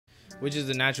which is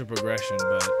the natural progression,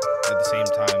 but at the same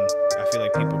time, I feel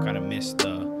like people kind of miss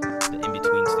the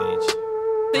in-between stage.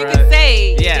 So you can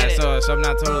say yeah, so I'm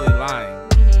not totally lying,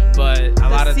 but a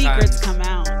lot of secrets times come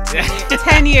out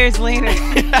 10 years later.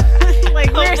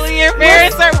 Like, hopefully your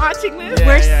parents are watching this.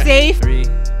 We're safe. 3,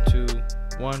 2,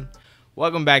 1.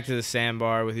 Welcome back to the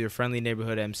Sandbar with your friendly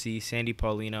neighborhood MC, Sandy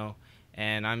Paulino,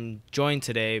 and I'm joined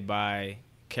today by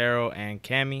Carol and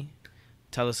Camy.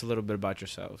 Tell us a little bit about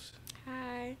yourselves.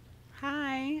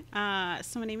 Hi.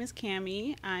 So my name is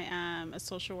Camy. I am a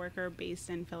social worker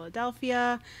based in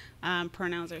Philadelphia.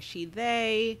 Pronouns are she,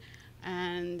 they.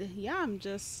 And yeah, I'm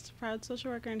just a proud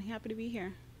social worker and happy to be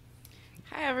here.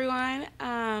 Hi, everyone.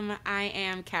 I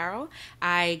am Carol.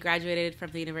 I graduated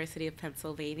from the University of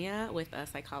Pennsylvania with a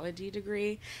psychology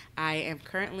degree. I am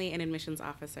currently an admissions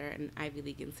officer at an Ivy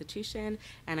League institution,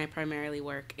 and I primarily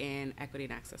work in equity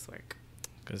and access work.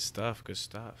 Good stuff, good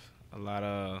stuff. A lot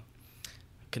of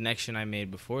connection I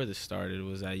made before this started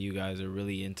was that you guys are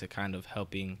really into kind of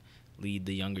helping lead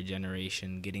the younger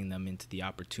generation, getting them into the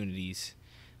opportunities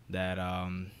that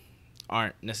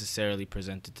aren't necessarily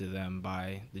presented to them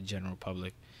by the general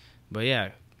public. But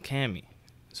yeah, Camy,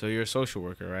 so you're a social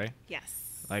worker, right?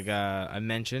 Yes. Like I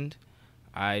mentioned,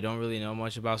 I don't really know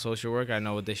much about social work. I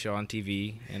know what they show on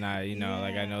TV, and I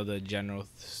know the general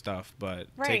stuff, but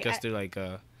take us through like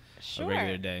a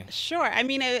regular day. Sure. I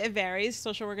mean, it varies.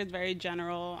 Social work is very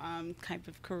general type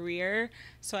of career.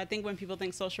 So I think when people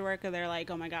think social worker, they're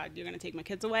like, oh my God, you're going to take my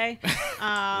kids away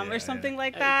or something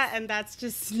like that. And that's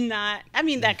just not, I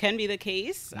mean, that can be the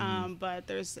case, but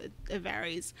it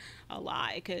varies a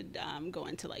lot. It could go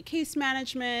into like case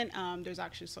management. There's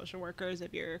actually social workers.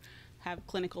 If you have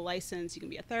clinical license, you can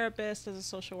be a therapist as a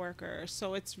social worker.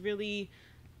 So it's really,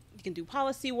 you can do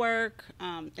policy work.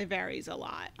 It varies a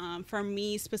lot. For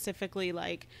me specifically,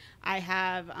 like I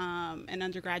have an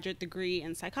undergraduate degree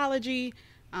in psychology,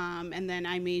 and then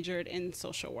I majored in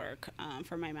social work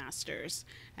for my master's.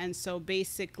 And so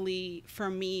basically for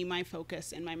me, my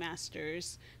focus in my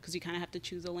master's, because you kind of have to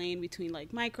choose a lane between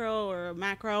like micro or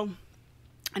macro.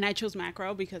 And I chose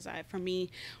macro because for me,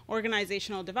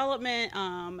 organizational development,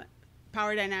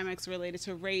 power dynamics related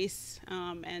to race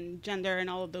and gender and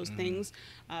all of those things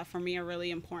for me are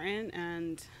really important.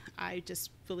 And I just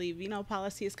believe,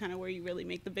 policy is kind of where you really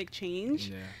make the big change.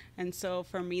 Yeah. And so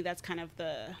for me, that's kind of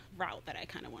the route that I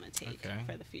kind of want to take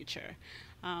for the future.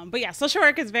 But yeah, social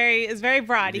work is very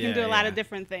broad. You can do a lot of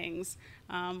different things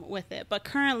with it. But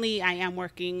currently I am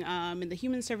working in the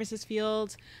human services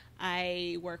field.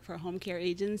 I work for a home care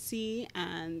agency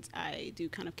and I do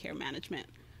kind of care management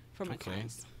for my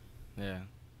clients. Yeah.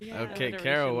 Okay,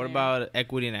 Carol, what about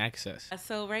equity and access?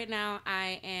 So right now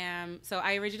I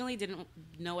originally didn't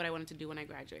know what I wanted to do when I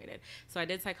graduated. So I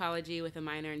did psychology with a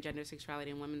minor in gender,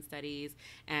 sexuality, and women's studies,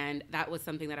 and that was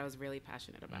something that I was really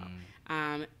passionate about.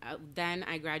 Then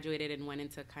I graduated and went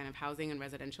into kind of housing and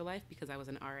residential life because I was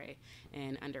an RA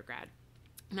in undergrad.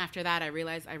 And after that, I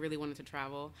realized I really wanted to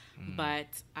travel, but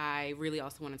I really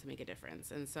also wanted to make a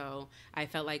difference. And so I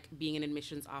felt like being an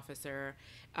admissions officer,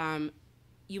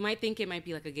 you might think it might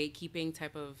be like a gatekeeping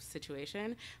type of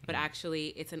situation, but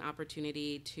actually it's an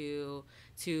opportunity to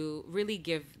really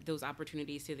give those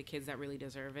opportunities to the kids that really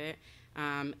deserve it.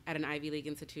 At an Ivy League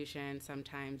institution,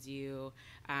 sometimes you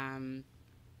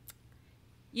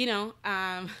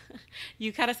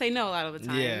you kind of say no a lot of the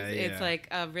times. It's like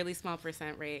a really small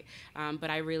 % rate, but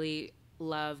I really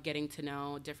love getting to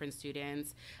know different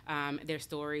students, their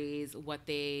stories, what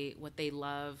they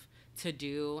love to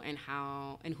do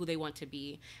and who they want to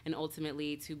be, and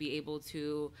ultimately to be able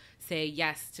to say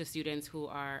yes to students who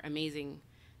are amazing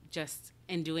just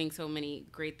in doing so many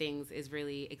great things is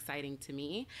really exciting to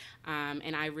me.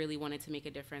 And I really wanted to make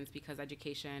a difference because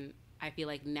education, I feel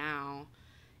like now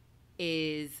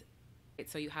is,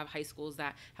 so you have high schools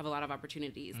that have a lot of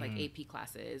opportunities like AP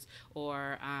classes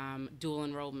or dual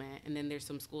enrollment, and then there's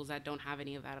some schools that don't have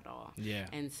any of that at all. Yeah.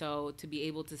 And so to be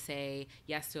able to say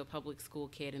yes to a public school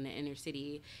kid in the inner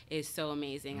city is so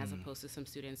amazing as opposed to some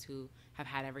students who have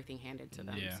had everything handed to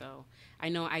them. Yeah. So I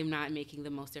know I'm not making the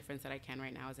most difference that I can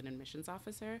right now as an admissions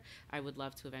officer. I would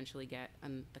love to eventually get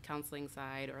on the counseling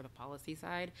side or the policy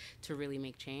side to really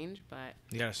make change, but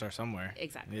you gotta start somewhere.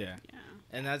 Exactly. Yeah.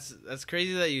 And that's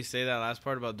crazy that you say that last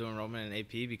part about doing enrollment in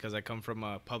AP, because I come from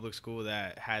a public school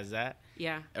that has that.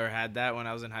 Yeah. Or had that when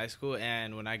I was in high school,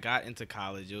 and when I got into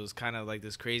college, it was kind of like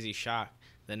this crazy shock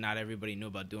that not everybody knew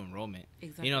about doing enrollment.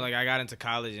 Exactly. Like I got into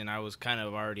college and I was kind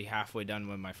of already halfway done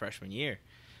with my freshman year.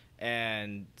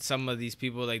 And some of these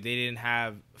people, like, they didn't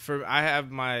have, I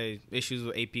have my issues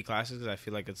with AP classes because I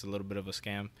feel like it's a little bit of a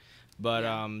scam. But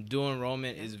dual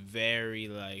enrollment is very,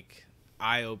 like,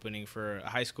 eye-opening for a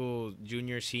high school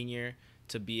junior, senior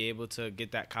to be able to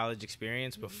get that college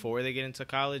experience before they get into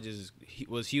college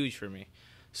was huge for me.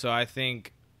 So I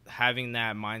think having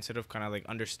that mindset of kind of like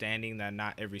understanding that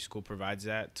not every school provides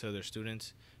that to their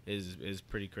students is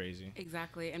pretty crazy.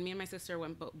 Exactly. And me and my sister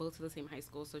went both to the same high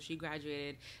school, so she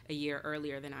graduated a year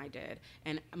earlier than I did,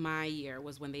 and my year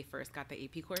was when they first got the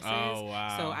AP courses. Oh,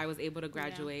 wow. So I was able to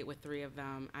graduate with 3 of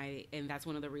them. And that's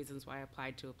one of the reasons why I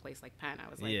applied to a place like Penn. I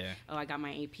was like, oh, I got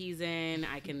my APs in,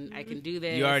 I can do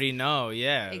this. You already know.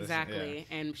 Exactly.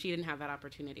 And she didn't have that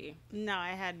opportunity. No, I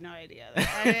had no idea.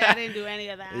 I didn't do any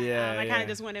of that. I kind of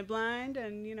just went in blind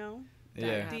and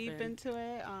dug deep into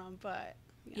it. But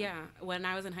yeah, when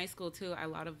I was in high school too, a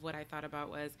lot of what I thought about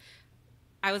was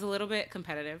I was a little bit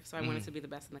competitive, so I wanted to be the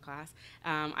best in the class.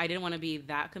 I didn't want to be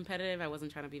that competitive. I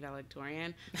wasn't trying to be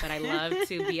valedictorian, but I loved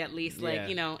to be at least like,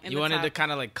 in you wanted to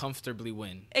kind of like comfortably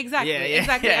win. Exactly,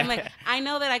 exactly. I'm like, I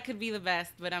know that I could be the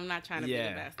best, but I'm not trying to be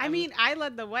the best. I mean, I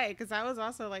led the way because I was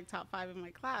also like top 5 in my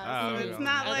class. So it's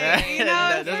not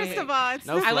like, first of all, it's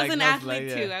I was an athlete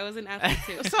too. I was an athlete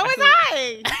too. So was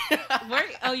I.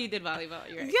 Oh, you did volleyball.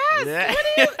 You're right. Yes. What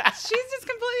do you? She's just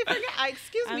completely forget.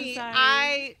 Excuse me. Sorry.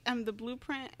 I am the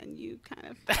blueprint, and you kind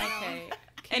of okay.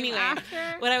 Anyway,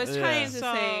 what I was trying to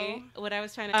say,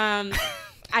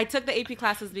 I took the AP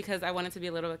classes because I wanted to be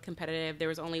a little bit competitive. There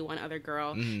was only one other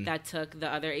girl that took the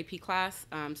other AP class.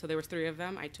 So there was 3 of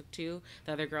them. I took 2.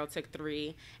 The other girl took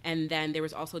 3. And then there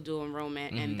was also dual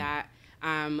enrollment. And that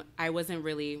I wasn't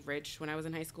really rich when I was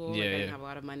in high school. I didn't have a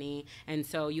lot of money. And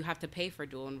so you have to pay for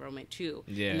dual enrollment too.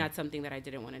 And that's something that I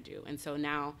didn't want to do. And so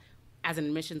now, as an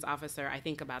admissions officer, I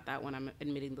think about that when I'm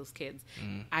admitting those kids.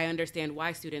 I understand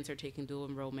why students are taking dual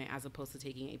enrollment as opposed to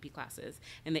taking AP classes.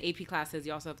 And the AP classes,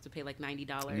 you also have to pay like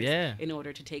 $90 in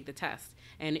order to take the test.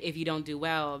 And if you don't do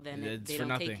well, then they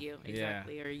don't take you.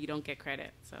 Exactly. Or you don't get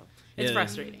credit. So it's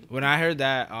frustrating. When I heard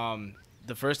that,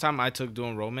 the first time I took dual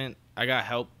enrollment, I got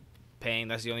help paying.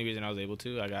 That's the only reason I was able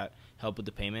to. I got help with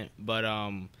the payment. But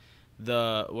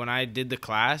when I did the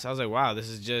class, I was like, wow, this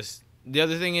is just... The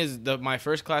other thing is my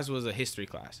first class was a history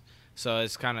class, so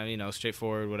it's kind of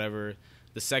straightforward, whatever.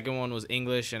 The second one was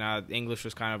English, and English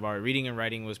was kind of our reading and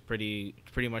writing was pretty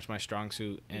much my strong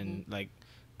suit, and like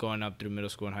going up through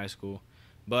middle school and high school.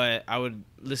 But I would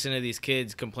listen to these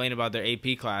kids complain about their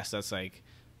AP class that's like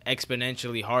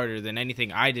exponentially harder than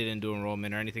anything I did in dual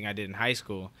enrollment or anything I did in high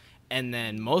school. And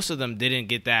then most of them didn't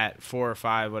get that 4 or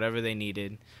 5, whatever they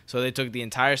needed. So they took the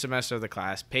entire semester of the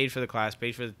class, paid for the class,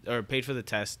 paid for the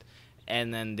test,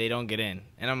 and then they don't get in.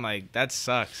 And I'm like, that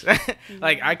sucks.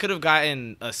 Like, I could have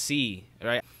gotten a C,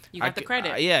 right? You got the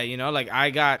credit. Like, I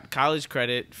got college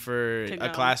credit for a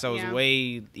class that was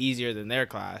way easier than their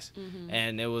class.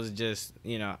 And it was just,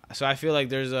 so I feel like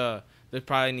there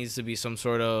probably needs to be some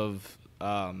sort of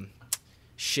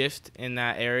shift in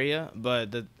that area.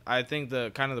 But I think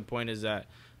the point is that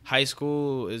high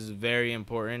school is very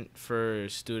important for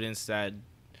students that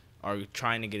are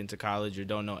trying to get into college or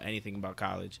don't know anything about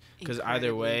college, because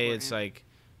either way important. It's like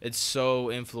it's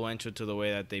so influential to the way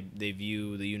that they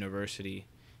view the university.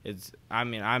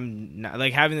 I'm not,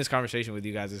 like, having this conversation with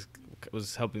you guys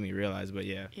was helping me realize. But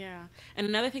yeah And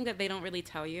another thing that they don't really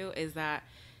tell you is that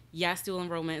yes, dual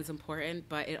enrollment is important,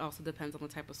 but it also depends on the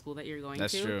type of school that you're going to.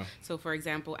 That's true. So, for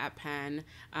example, at Penn,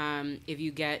 if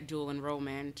you get dual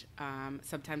enrollment,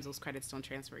 sometimes those credits don't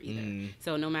transfer either.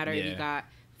 So no matter if you got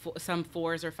some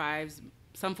 4s or 5s,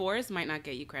 some 4s might not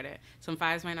get you credit, some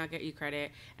 5s might not get you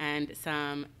credit, and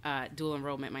some dual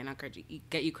enrollment might not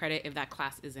get you credit if that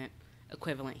class isn't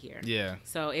equivalent here.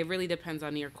 So it really depends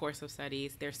on your course of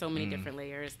studies. There's so many different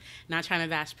layers. Not trying to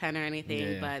bash Penn or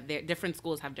anything, but different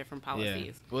schools have different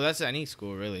policies. Well, that's any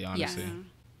school, really, honestly.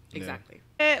 Exactly.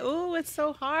 Ooh, it's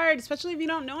so hard, especially if you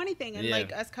don't know anything. And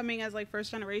like us coming as like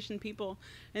first generation people,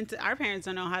 and our parents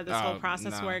don't know how this whole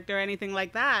process worked or anything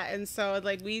like that. And so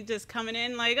like we just coming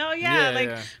in like,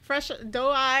 fresh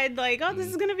doe-eyed, like, oh, this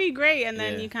is gonna be great. And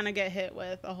then you kind of get hit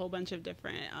with a whole bunch of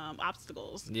different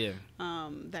obstacles. That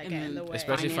get in the way,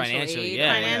 especially financially.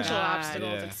 Financial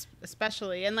obstacles,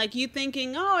 especially. And like you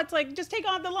thinking, oh, it's like just take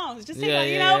off the loans, just take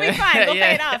it'll be fine. Go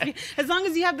pay it off. As long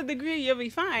as you have the degree, you'll be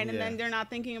fine. And then they're not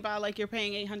thinking about like you're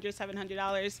paying $800,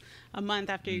 $700 a month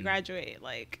after you graduate.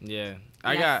 Like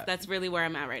that's really where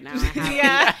I'm at right now.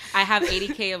 I have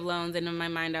 $80K of loans, and in my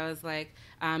mind I was like,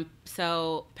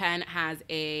 so Penn has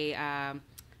a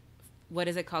what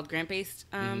is it called? Grant-based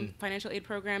financial aid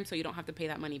program. So you don't have to pay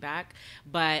that money back.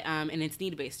 But, and it's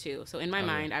need-based too. So in my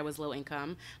mind, I was low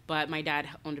income, but my dad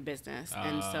owned a business.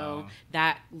 And so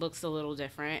that looks a little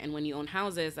different. And when you own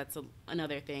houses, that's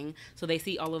another thing. So they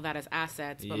see all of that as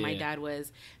assets. But my dad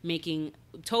was making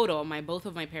total, both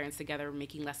of my parents together were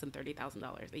making less than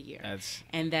 $30,000 a year.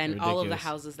 And then ridiculous. All of the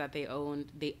houses that they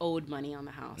owned, they owed money on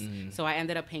the house. So I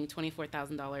ended up paying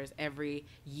 $24,000 every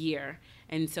year.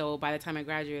 And so by the time I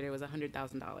graduated, it was $100,000.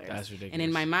 That's ridiculous. And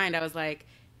in my mind, I was like,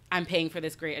 I'm paying for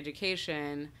this great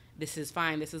education. This is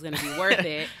fine. This is going to be worth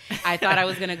it. I thought I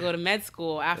was going to go to med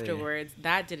school afterwards.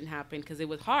 That didn't happen because it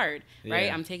was hard,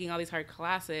 right? I'm taking all these hard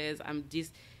classes.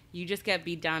 You just get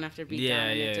beat down after beat down.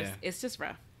 And it's just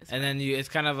rough. And then it's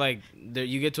kind of like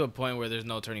you get to a point where there's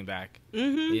no turning back.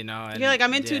 You know, and you're like,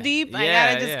 I'm in too deep. I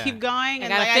gotta just keep going. I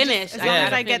gotta finish. As long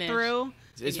as I get through.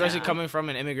 Especially coming from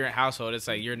an immigrant household, it's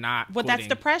like you're not. But that's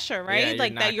the pressure, right?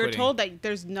 Like that you're told that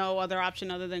there's no other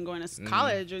option other than going to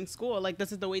college or in school. Like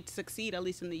this is the way to succeed, at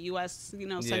least in the U.S.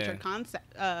 Centric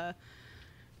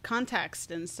context.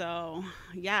 And so,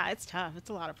 it's tough. It's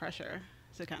a lot of pressure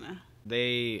to kind of.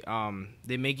 They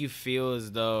make you feel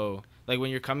as though. Like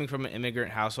when you're coming from an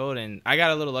immigrant household, and I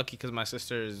got a little lucky because my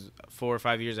sister is 4 or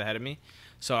 5 years ahead of me,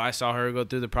 so I saw her go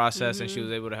through the process and she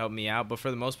was able to help me out. But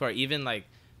for the most part, even like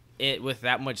with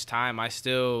that much time, I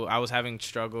was having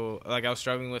struggle. Like I was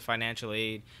struggling with financial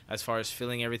aid as far as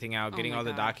filling everything out, getting all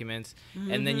the documents,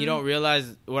 and then you don't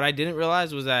realize what I didn't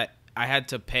realize was that I had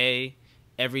to pay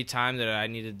every time that I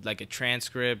needed like a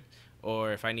transcript,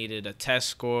 or if I needed a test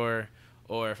score,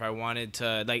 or if I wanted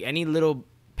to like any little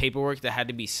paperwork that had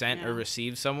to be sent or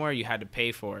received somewhere, you had to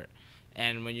pay for it.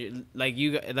 And when you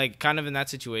kind of in that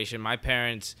situation, my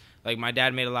parents, like my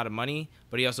dad made a lot of money,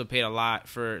 but he also paid a lot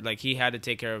for, like, he had to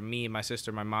take care of me, my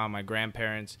sister, my mom, my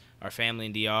grandparents, our family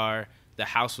in DR. The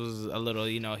house was a little,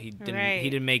 he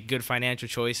didn't make good financial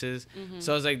choices.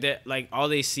 So it's like that, like all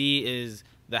they see is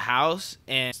the house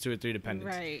and 2 or 3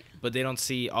 dependents, right? But they don't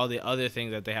see all the other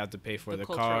things that they have to pay for, the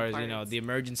cars, parts. The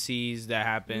emergencies that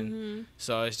happen.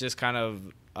 So it's just kind of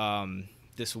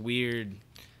this weird.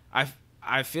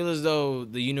 I feel as though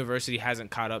the university hasn't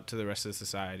caught up to the rest of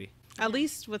society, at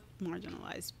least with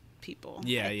marginalized people.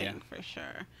 I think, for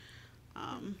sure.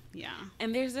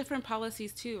 And there's different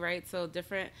policies too, right? So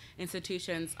different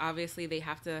institutions, obviously they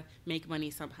have to make money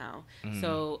somehow.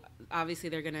 So obviously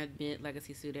they're going to admit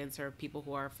legacy students or people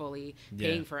who are fully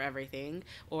paying for everything,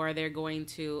 or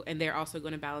they're also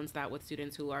going to balance that with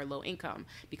students who are low income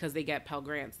because they get Pell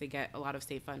Grants, they get a lot of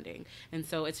state funding. And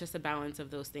so it's just a balance of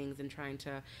those things and trying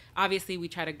to, obviously we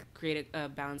try to create a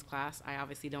balanced class. I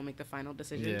obviously don't make the final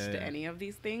decisions to any of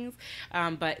these things.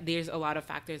 But there's a lot of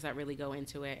factors that really go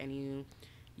into it, and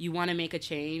you want to make a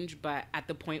change, but at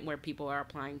the point where people are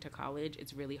applying to college,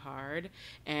 it's really hard.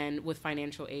 And with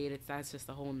financial aid, that's just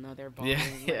a whole nother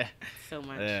ballgame. So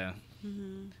much.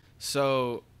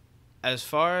 So, as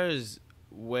far as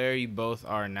where you both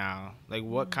are now, like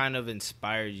what kind of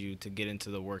inspired you to get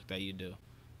into the work that you do?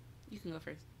 You can go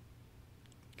first.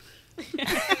 Did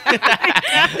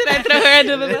I throw her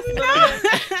under the bus?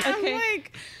 No. Okay.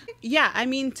 I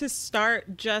mean, to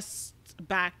start just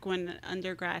back when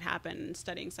undergrad happened,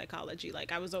 studying psychology,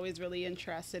 like I was always really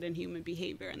interested in human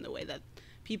behavior and the way that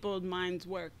people's minds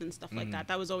worked and stuff like that.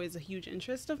 That was always a huge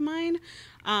interest of mine.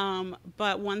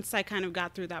 But once I kind of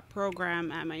got through that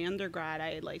program at my undergrad,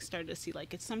 I started to see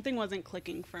something wasn't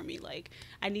clicking for me. Like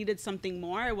I needed something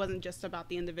more. It wasn't just about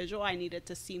the individual. I needed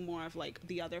to see more of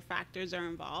the other factors that are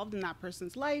involved in that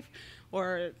person's life,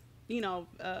 or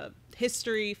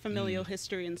history, familial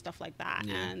history and stuff like that.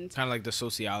 And kind of like the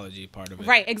sociology part of it.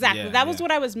 Right, exactly. That was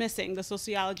what I was missing, the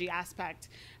sociology aspect.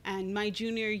 And my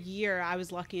junior year, I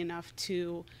was lucky enough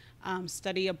to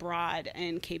study abroad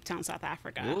in Cape Town, South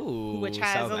Africa. Ooh, which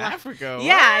has South Africa.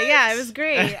 Yeah, it was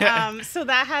great. So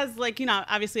that has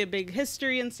obviously a big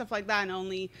history and stuff like that.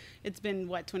 And it's been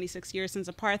 26 years since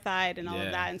apartheid and all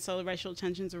of that. And so racial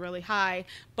tensions are really high.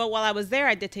 But while I was there,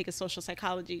 I did take a social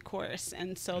psychology course.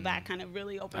 And so that kind of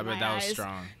really opened my eyes. I bet that was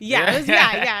strong.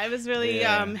 It was really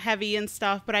heavy and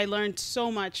stuff. But I learned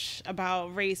so much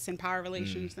about race and power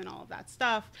relations and all of that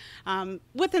stuff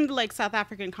within South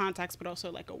African context, but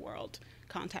also a world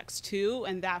context too.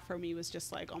 And that for me was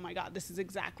just oh my God, this is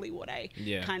exactly what I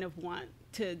kind of want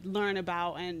to learn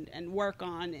about and work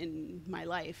on in my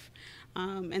life.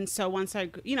 And so once I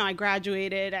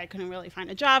graduated, I couldn't really find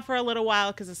a job for a little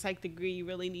while because a psych degree, you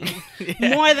really need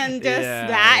more than just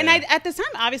that. And at the time,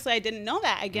 obviously I didn't know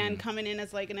that. Again, coming in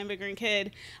as an immigrant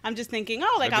kid, I'm just thinking,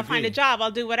 I'll find a job,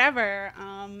 I'll do whatever.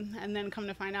 And then come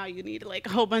to find out you need a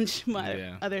whole bunch of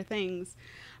other things.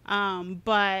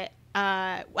 But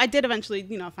I did eventually,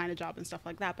 find a job and stuff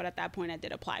like that. But at that point, I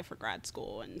did apply for grad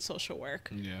school and social work.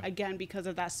 Yeah. Again, because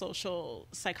of that social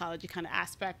psychology kind of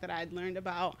aspect that I'd learned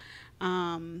about.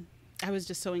 I was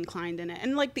just so inclined in it.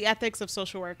 And like the ethics of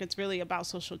social work, it's really about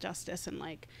social justice and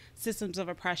like systems of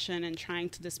oppression and trying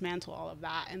to dismantle all of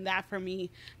that. And that for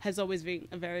me has always been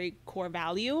a very core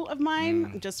value of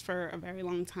mine, just for a very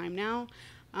long time now.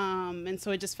 And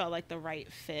so it just felt like the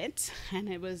right fit. And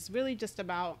it was really just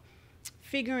about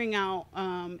figuring out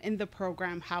in the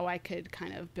program how I could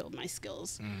kind of build my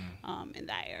skills in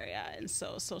that area. And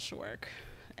so social work.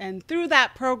 And through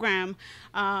that program,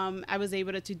 I was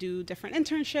able to do different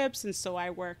internships. And so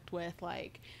I worked with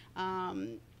like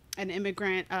an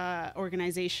immigrant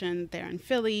organization there in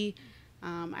Philly.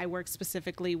 I worked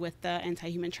specifically with the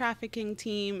anti-human trafficking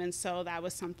team. And so that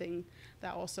was something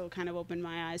that also kind of opened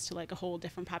my eyes to like a whole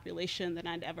different population than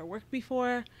I'd ever worked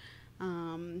before.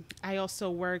 I also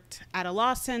worked at a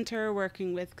law center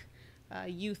working with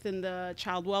youth in the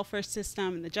child welfare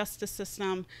system and the justice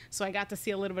system. So I got to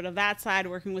see a little bit of that side,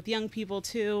 working with young people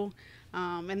too.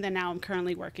 And then now I'm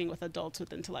currently working with adults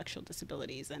with intellectual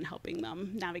disabilities and helping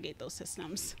them navigate those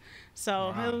systems. So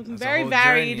wow, very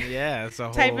varied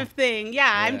type of thing. Yeah,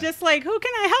 I'm just like, who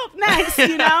can I help next,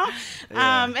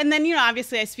 And then,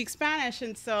 obviously I speak Spanish.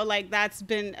 And so like that's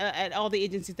been at all the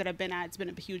agencies that I've been at, it's been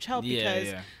a huge help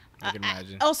because I can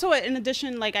imagine. Also, in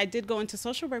addition, like I did go into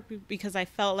social work because I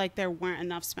felt like there weren't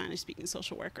enough Spanish-speaking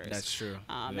social workers. That's true.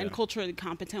 And culturally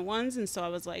competent ones, and so I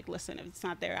was like, listen, if it's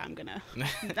not there, I'm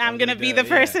gonna be the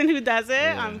person who does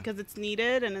it because it's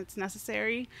needed and it's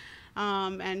necessary,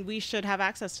 and we should have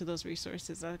access to those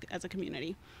resources as a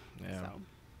community. Yeah. So.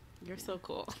 You're so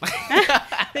cool.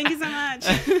 Thank you so much.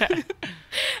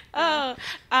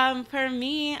 For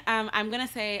me, I'm going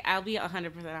to say, I'll be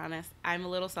 100% honest. I'm a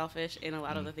little selfish in a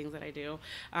lot of the things that I do.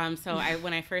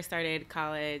 When I first started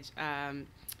college,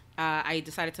 I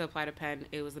decided to apply to Penn.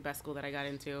 It was the best school that I got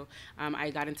into.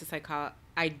 I got into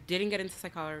I didn't get into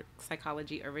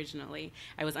psychology originally.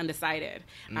 I was undecided.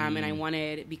 And I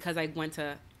wanted, because I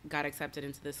got accepted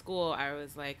into the school, I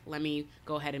was like, let me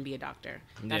go ahead and be a doctor.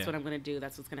 That's what I'm going to do.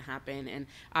 That's what's going to happen. And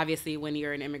obviously when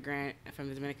you're an immigrant from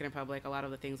the Dominican Republic, a lot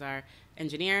of the things are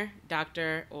engineer,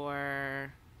 doctor,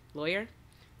 or lawyer.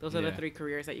 Those are the three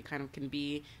careers that you kind of can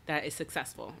be that is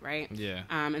successful, right? Yeah.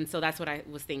 And so that's what I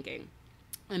was thinking.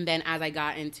 And then as I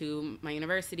got into my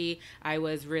university, I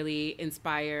was really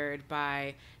inspired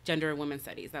by gender and women's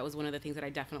studies. That was one of the things that I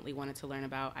definitely wanted to learn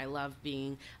about. I love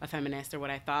being a feminist, or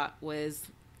what I thought was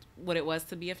what it was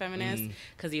to be a feminist,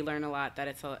 because you learn a lot that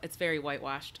it's very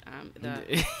whitewashed.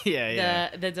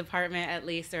 The department, at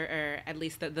least, or at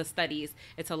least the studies,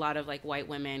 it's a lot of like white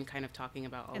women kind of talking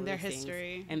about all and their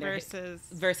history and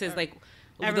versus like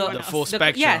the full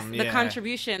spectrum. The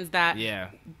contributions that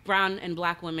brown and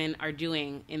black women are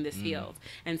doing in this field.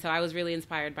 And so I was really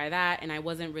inspired by that, and I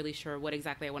wasn't really sure what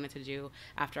exactly I wanted to do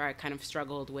after I kind of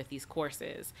struggled with these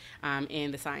courses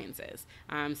in the sciences.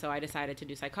 So I decided to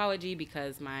do psychology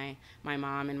because my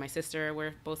mom and my sister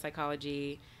were both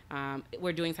psychology.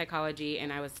 We're doing psychology,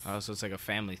 and I was... Oh, so it's like a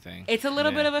family thing. It's a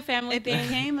little bit of a family thing. It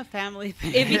became a family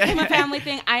thing. It became a family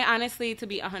thing. I honestly, to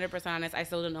be 100% honest, I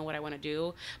still don't know what I want to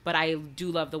do, but I do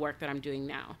love the work that I'm doing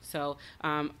now. So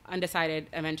undecided,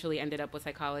 eventually ended up with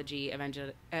psychology,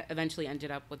 eventually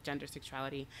ended up with gender,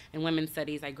 sexuality, and women's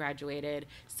studies. I graduated,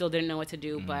 still didn't know what to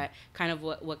do, but kind of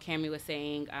what Camy was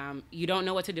saying, you don't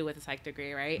know what to do with a psych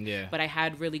degree, right? Yeah. But I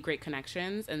had really great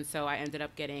connections, and so I ended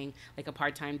up getting like a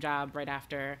part-time job right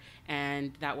after,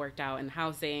 and that worked out in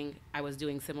housing. I was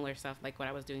doing similar stuff like what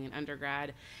I was doing in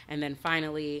undergrad, and then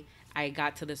finally I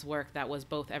got to this work that was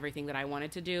both everything that I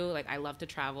wanted to do. Like, I love to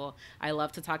travel, I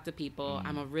love to talk to people.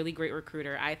 I'm a really great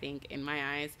recruiter, I think, in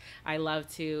my eyes. I love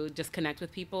to just connect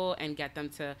with people and get them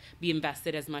to be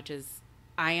invested as much as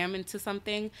I am into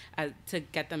something, to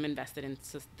get them invested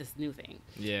into this new thing.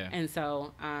 Yeah. And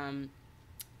so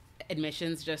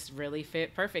admissions just really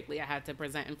fit perfectly. I had to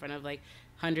present in front of like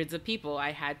hundreds of people.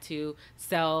 I had to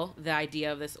sell the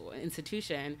idea of this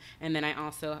institution, and then I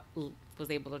also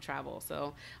was able to travel.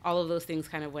 So all of those things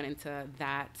kind of went into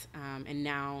that, and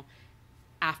now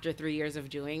after 3 years of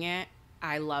doing it,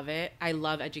 I love it. I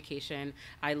love education.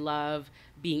 I love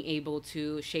being able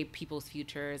to shape people's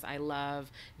futures. I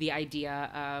love the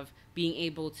idea of being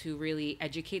able to really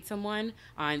educate someone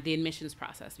on the admissions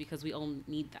process, because we all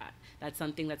need that. That's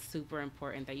something that's super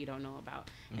important that you don't know about.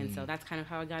 And so that's kind of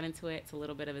how I got into it. It's a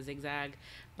little bit of a zigzag,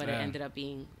 but it ended up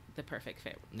being the perfect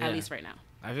fit, at least right now.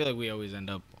 I feel like we always end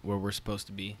up where we're supposed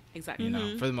to be. Exactly. You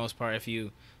know, for the most part, if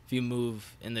you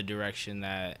move in the direction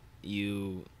that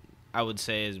I would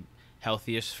say is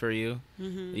healthiest for you,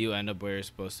 you end up where you're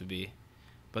supposed to be.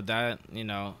 But that, you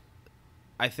know,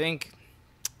 I think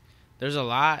there's a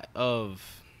lot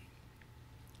of,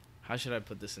 how should I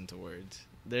put this into words?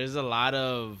 There's a lot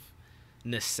of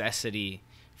necessity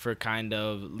for kind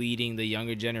of leading the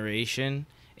younger generation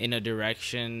in a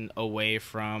direction away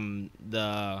from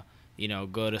the, you know,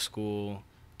 go to school,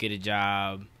 get a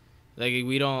job.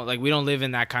 We don't live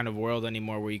in that kind of world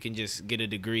anymore where you can just get a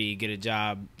degree, get a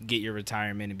job, get your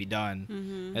retirement and be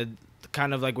done.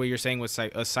 Kind of like what you're saying with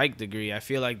a psych degree. I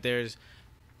feel like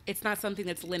it's not something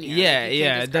that's linear.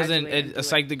 Yeah. A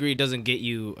psych degree doesn't get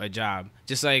you a job.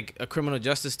 Just like a criminal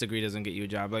justice degree doesn't get you a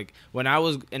job. Like when I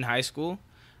was in high school,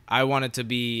 I wanted to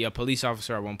be a police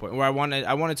officer at one point, or I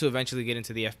wanted to eventually get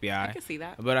into the FBI. I can see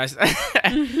that.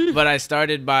 But I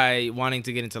started by wanting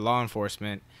to get into law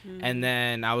enforcement, and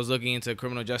then I was looking into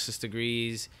criminal justice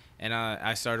degrees, and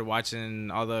I started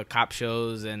watching all the cop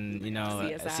shows and, you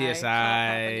know,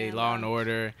 CSI, Law and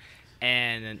Order,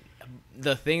 and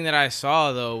the thing that I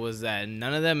saw though was that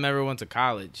none of them ever went to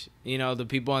college. You know, the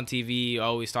people on TV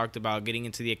always talked about getting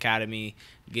into the academy,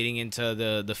 getting into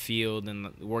the field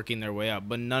and working their way up,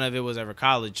 but none of it was ever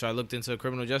college. So I looked into a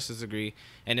criminal justice degree,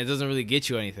 and it doesn't really get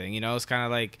you anything. You know, it's kind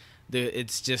of like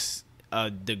it's just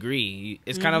a degree.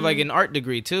 It's kind of like an art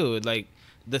degree too. Like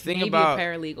the thing maybe about a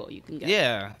paralegal you can get.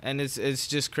 Yeah, and it's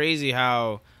just crazy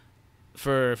how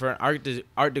for an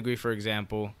art degree, for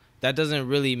example, that doesn't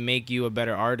really make you a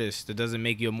better artist. It doesn't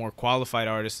make you a more qualified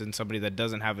artist than somebody that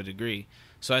doesn't have a degree.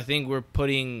 So I think we're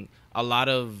putting a lot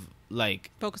of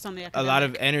focus on the academic. A lot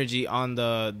of energy on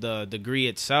the degree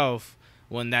itself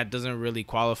when that doesn't really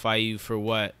qualify you for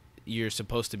what you're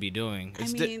supposed to be doing.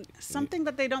 Something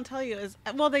that they don't tell you is,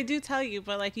 well, they do tell you,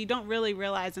 but like you don't really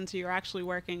realize until you're actually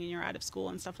working and you're out of school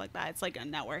and stuff like that. It's like a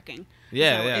networking.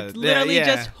 It's literally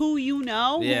just who you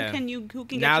know, who can get you in the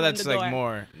door. Now that's like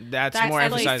more. That's more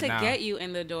emphasized now. To get you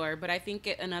in the door, but I think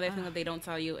another thing that they don't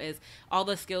tell you is all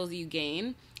the skills you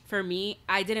gain. For me,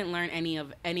 I didn't learn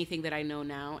anything that I know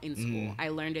now in school. I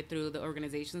learned it through the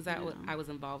organizations that I was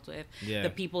involved with, the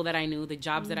people that I knew, the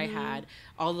jobs that I had,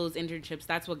 all those internships.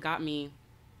 That's what got me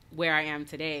where I am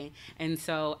today. And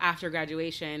so after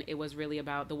graduation, it was really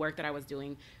about the work that I was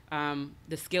doing,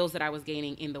 the skills that I was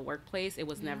gaining in the workplace. It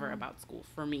was never about school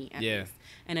for me, at least.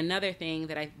 And another thing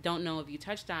that I don't know if you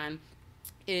touched on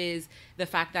is the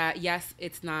fact that, yes,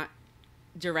 it's not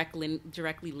directly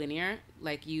linear.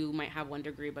 Like you might have one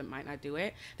degree but might not do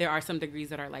it. There are some degrees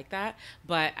that are like that,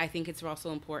 but I think it's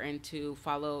also important to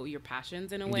follow your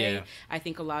passions in a way. I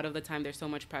think a lot of the time there's so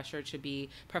much pressure to be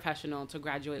professional, to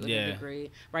graduate with a degree.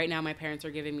 Right now my parents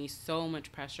are giving me so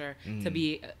much pressure to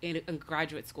be in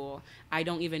graduate school. I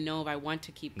don't even know if I want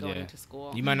to keep going to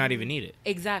school. You might not even need it.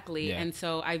 Exactly. And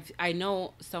so I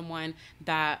know someone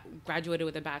that graduated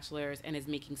with a bachelor's and is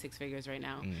making 6 figures right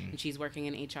now, and she's working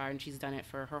in HR and she's done it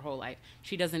for her whole life.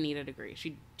 She doesn't need a degree.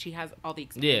 She has all the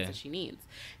experience that she needs.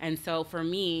 And so for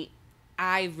me,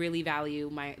 I really value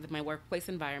my workplace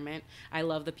environment. I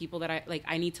love the people that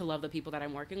I need to love the people that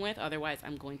I'm working with. Otherwise,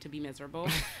 I'm going to be miserable.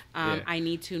 I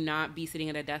need to not be sitting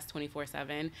at a desk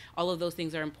 24/7. All of those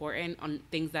things are important, on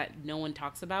things that no one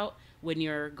talks about when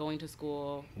you're going to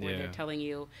school, when they're telling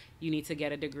you need to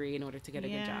get a degree in order to get a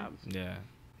good job. Yeah.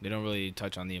 They don't really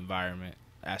touch on the environment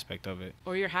aspect of it,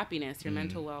 or your happiness, your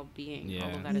mental well-being. All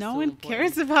of that no is so one important.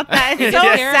 cares about that. It's so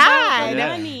sad.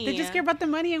 Money. They just care about the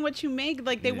money and what you make.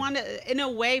 Like they want to, in a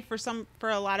way, for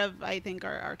a lot of, I think,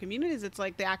 our communities, it's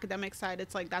like the academic side.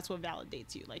 It's like that's what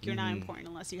validates you. Like you're not important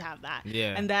unless you have that.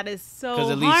 And that is so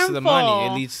harmful. Because it leads to the money.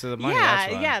 It leads to the money.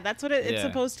 That's what it's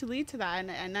supposed to lead to that.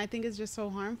 And I think it's just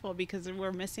so harmful because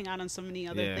we're missing out on so many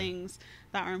other things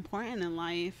that are important in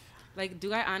life. Like,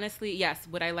 do I honestly? Yes.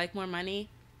 Would I like more money?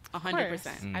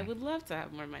 100%. I would love to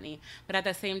have more money, but at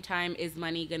the same time, is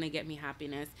money gonna get me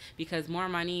happiness? Because more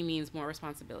money means more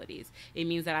responsibilities. It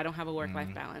means that I don't have a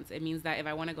work-life balance. It means that if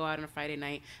I want to go out on a Friday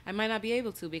night, I might not be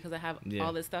able to because I have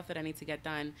all this stuff that I need to get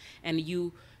done. And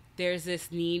there's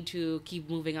this need to keep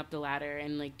moving up the ladder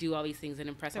and like do all these things and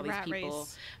impress all these people.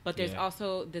 Race. But there's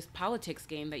also this politics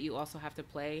game that you also have to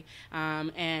play,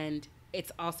 and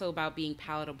it's also about being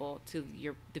palatable to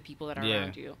the people that are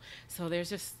around you. So there's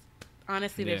just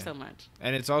honestly, there's so much.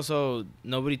 And it's also,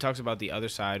 nobody talks about the other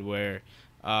side where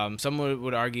someone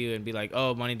would argue and be like,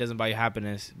 oh, money doesn't buy you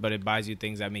happiness, but it buys you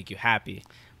things that make you happy.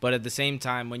 But at the same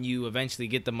time, when you eventually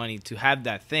get the money to have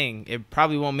that thing, it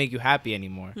probably won't make you happy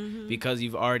anymore because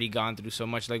you've already gone through so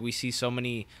much. Like we see so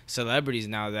many celebrities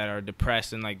now that are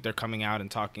depressed and like they're coming out and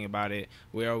talking about it.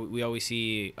 We always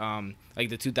see like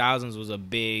the 2000s was a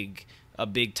big a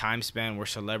big time span where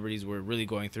celebrities were really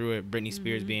going through it. Britney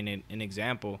Spears being an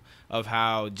example of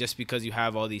how just because you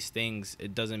have all these things,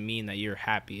 it doesn't mean that you're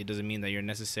happy. It doesn't mean that you're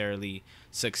necessarily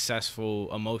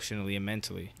successful emotionally and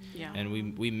mentally. Yeah. And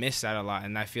we miss that a lot.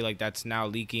 And I feel like that's now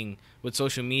leaking with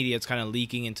social media. It's kind of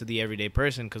leaking into the everyday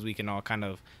person because we can all kind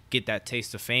of get that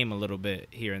taste of fame a little bit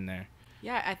here and there.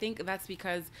 Yeah, I think that's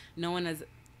because no one has,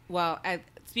 well,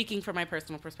 speaking from my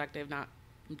personal perspective, not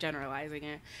generalizing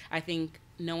it, I think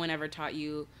no one ever taught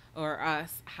you or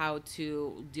us how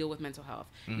to deal with mental health.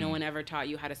 No one ever taught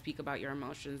you how to speak about your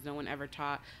emotions. No one ever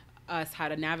taught us how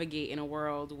to navigate in a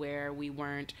world where we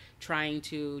weren't trying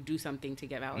to do something to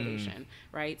get validation,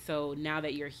 right? So now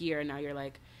that you're here, now you're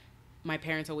like, my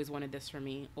parents always wanted this for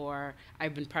me, or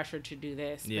I've been pressured to do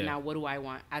this, but now what do I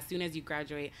want? As soon as you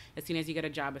graduate, as soon as you get a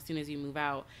job, as soon as you move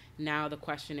out, now the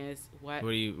question is, what do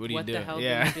you do? The hell do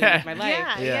I do with my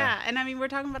life? Yeah. And I mean, we were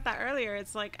talking about that earlier.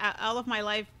 It's like all of my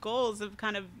life goals have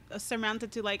kind of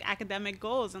surmounted to like academic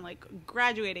goals and like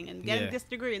graduating and getting this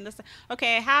degree and this.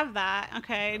 Okay, I have that.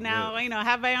 Okay, now, you know, I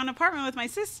have my own apartment with my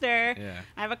sister.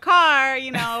 I have a car,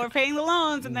 you know, we're paying the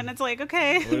loans. And then it's like,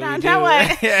 okay, now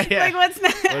what? Like, what's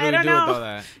next? I don't know. With all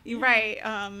that? Right.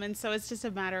 And so it's just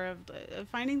a matter of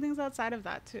finding things outside of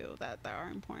that too that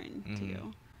are important to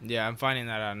you. Yeah, I'm finding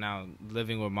that out now,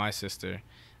 living with my sister,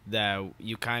 that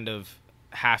you kind of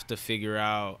have to figure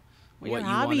out what your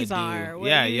hobbies are.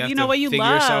 You know what you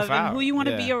love and who you want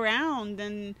to be around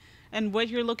and what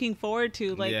you're looking forward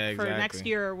to, like for next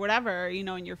year or whatever, you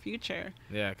know, in your future.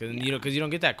 Yeah, because you know, because you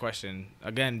don't get that question.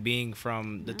 Again, being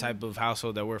from the type of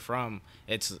household that we're from,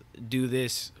 it's do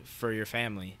this for your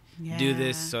family. Do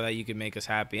this so that you can make us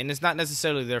happy. And it's not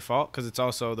necessarily their fault because it's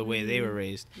also the way they were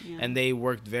raised. And they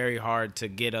worked very hard to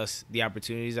get us the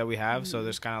opportunities that we have. So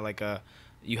there's kind of like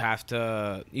you have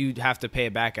to pay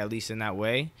it back, at least in that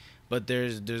way. But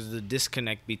there's the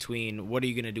disconnect between what are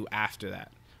you going to do after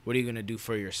that? What are you going to do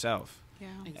for yourself? Yeah,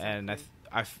 exactly.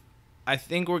 And I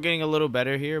think we're getting a little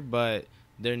better here, but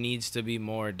there needs to be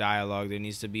more dialogue. There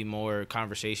needs to be more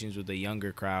conversations with the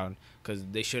younger crowd because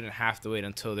they shouldn't have to wait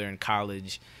until they're in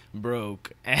college,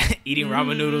 broke, and eating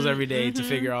ramen noodles every day to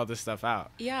figure all this stuff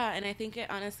out. Yeah, and I think it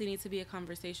honestly needs to be a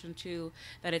conversation, too,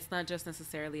 that it's not just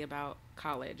necessarily about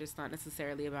college. It's not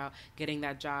necessarily about getting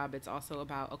that job. It's also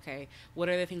about, okay, what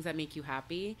are the things that make you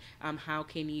happy? How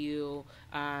can you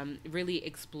really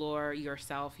explore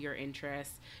yourself, your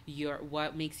interests,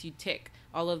 what makes you tick?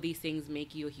 All of these things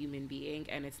make you a human being,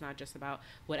 and it's not just about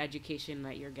what education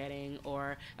that you're getting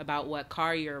or about what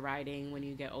car you're riding when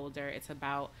you get older. It's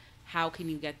about how can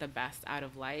you get the best out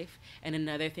of life. And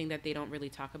another thing that they don't really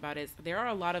talk about is there are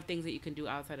a lot of things that you can do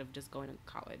outside of just going to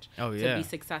college to be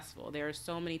successful. There are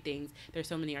so many things. There's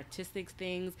so many artistic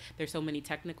things. There's so many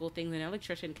technical things. An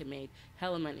electrician can make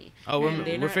hella money. Oh,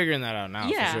 we're figuring that out now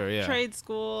for sure. Yeah, trade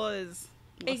school is...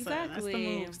 Exactly. That's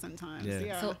the move sometimes.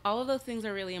 Yeah. So all of those things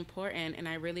are really important, and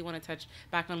I really want to touch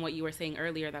back on what you were saying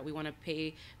earlier, that we want to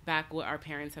pay back what our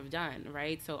parents have done,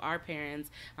 right? So our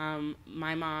parents,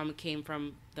 my mom came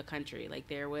from the country. Like,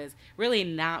 there was really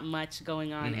not much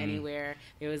going on anywhere.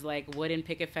 There was like wooden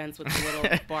picket fence with a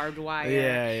little barbed wire,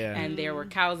 and there were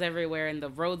cows everywhere, and the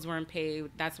roads weren't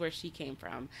paved. That's where she came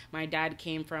from. My dad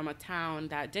came from a town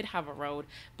that did have a road,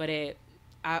 but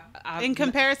in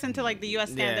comparison to like the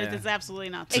U.S. standards, it's absolutely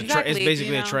not. Exactly, it's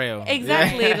basically a trail.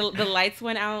 Exactly, the lights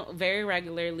went out very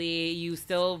regularly. You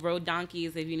still rode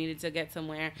donkeys if you needed to get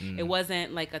somewhere. It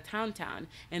wasn't like a town.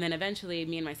 And then eventually,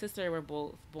 me and my sister were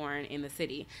both born in the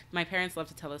city. My parents love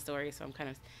to tell a story, so I'm kind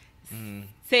of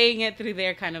saying it through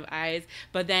their kind of eyes.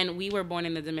 But then we were born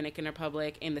in the Dominican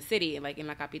Republic in the city, like in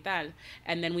La Capital.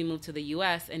 And then we moved to the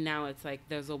U.S. and now it's like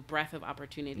there's a breadth of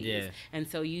opportunities. Yeah. And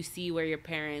so you see where your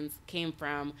parents came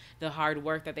from, the hard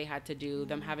work that they had to do,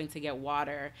 them having to get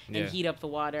water and heat up the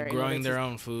water. Growing their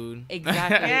own food.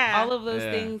 Exactly. All of those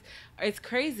things. It's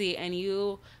crazy.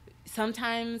 And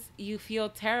sometimes you feel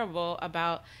terrible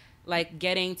about like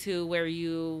getting to where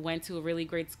you went to a really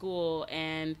great school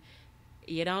and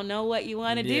you don't know what you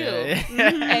want to do.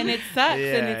 And it sucks.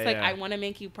 And it's like, I want to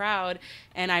make you proud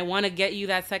and I want to get you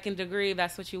that second degree if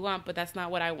that's what you want, but that's not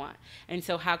what I want. And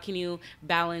so how can you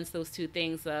balance those two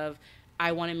things of,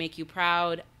 I want to make you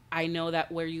proud, I know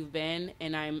that where you've been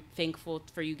and I'm thankful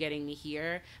for you getting me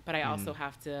here, but I also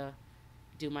have to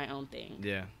do my own thing.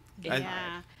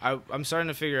 I'm starting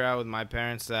to figure out with my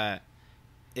parents that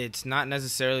it's not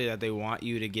necessarily that they want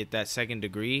you to get that second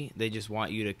degree. They just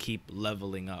want you to keep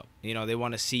leveling up. You know, they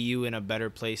want to see you in a better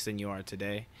place than you are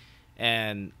today.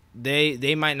 And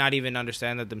they might not even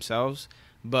understand that themselves.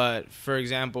 But, for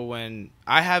example, when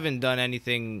I haven't done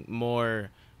anything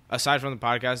more, aside from the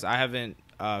podcast, I haven't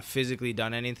physically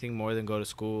done anything more than go to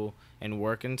school and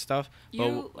work and stuff.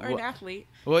 You are an athlete.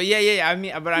 Well, yeah.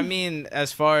 I mean,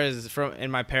 as far as from in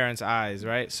my parents' eyes,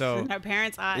 right? So in our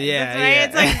parents' eyes, yeah, that's right.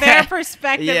 It's like their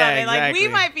perspective of it. Exactly. Like we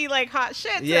might be like hot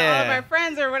shit to all of our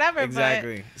friends or whatever,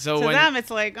 exactly. But so to them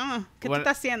it's like, ¿Qué tú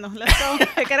estás haciendo? Let's go,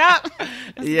 pick it up.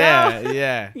 Let's go.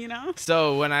 Yeah. You know.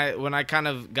 So when I kind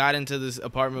of got into this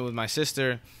apartment with my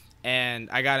sister, and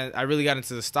I really got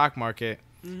into the stock market,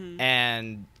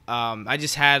 and I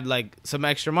just had like some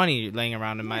extra money laying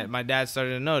around, and my dad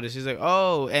started to notice. He's like,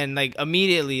 oh, and like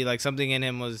immediately like something in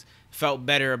him felt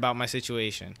better about my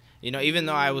situation. You know, even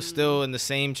though I was still in the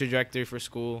same trajectory for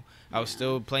school, I was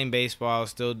still playing baseball, I was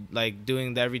still like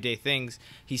doing the everyday things.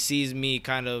 He sees me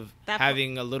kind of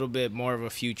having a little bit more of a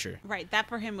future. Right. That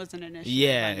for him was an initiative.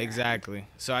 Yeah, exactly.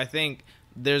 So I think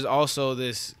there's also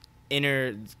this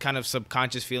inner kind of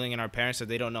subconscious feeling in our parents that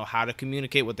they don't know how to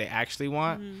communicate what they actually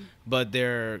want, but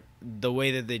the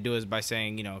way that they do is by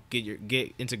saying, you know,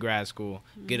 get into grad school,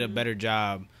 get a better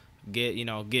job,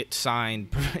 get signed,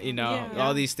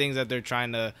 all these things that they're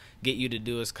trying to get you to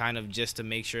do is kind of just to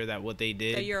make sure that what they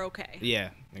did, that you're okay. Yeah,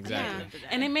 exactly. Yeah.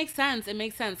 And it makes sense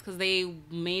because they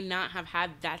may not have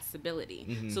had that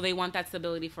stability, so they want that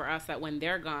stability for us, that when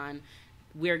they're gone,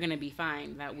 we're going to be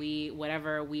fine, that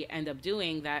whatever we end up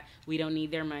doing, that we don't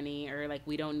need their money, or like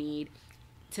we don't need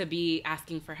to be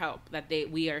asking for help, that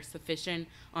we are sufficient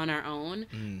on our own.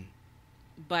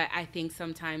 But I think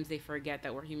sometimes they forget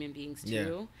that we're human beings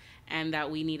too, and that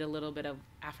we need a little bit of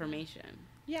affirmation.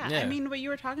 Yeah. I mean, what you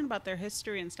were talking about, their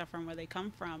history and stuff, from where they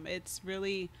come from, it's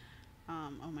really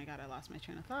oh my God, I lost my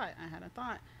train of thought. I had a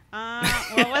thought.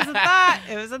 What was a thought?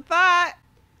 It was a thought.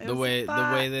 The way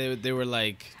they were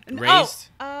like raised.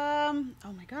 Oh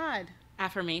my God.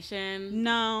 Affirmation.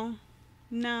 No.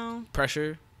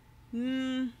 Pressure.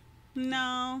 No.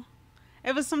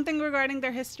 It was something regarding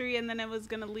their history, and then it was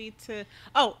gonna lead to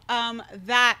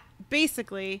that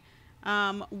basically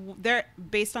they're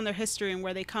based on their history and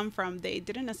where they come from. They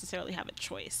didn't necessarily have a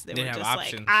choice. They were just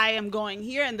options. Like, I am going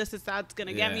here, and this is that's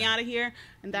gonna get me out of here,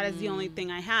 and that is the only thing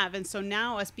I have. And so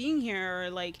now, us being here, or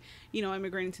like, you know,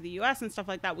 immigrating to the U.S. and stuff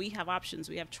like that, we have options,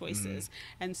 we have choices,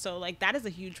 and so like that is a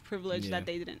huge privilege that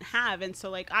they didn't have. And so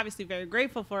like obviously very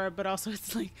grateful for it, but also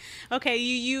it's like, okay,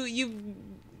 you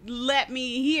let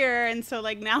me here, and so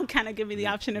like now kind of give me the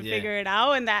option to figure it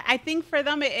out. And that I think for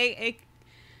them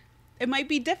it might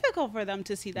be difficult for them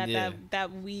to see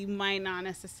that we might not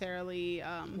necessarily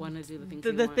want to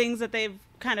do the things that they've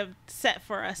kind of set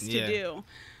for us to do.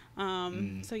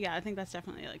 So yeah, I think that's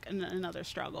definitely like another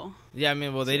struggle. Yeah, I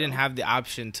mean, well, they didn't have the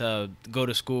option to go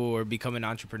to school or become an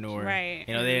entrepreneur. Right.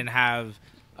 You know, they didn't have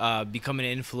become an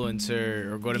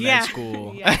influencer or go to med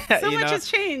school. So much has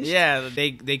changed. Yeah,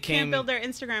 they can't build their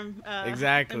Instagram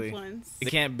influence. They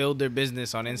can't build their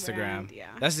business on Instagram. Right, yeah.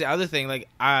 That's the other thing. Like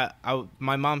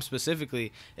my mom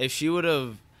specifically, if she would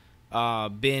have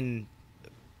been,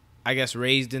 I guess,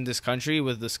 raised in this country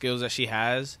with the skills that she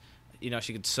has, you know,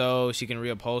 she could sew, she can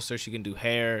reupholster, she can do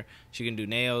hair, she can do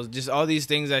nails, just all these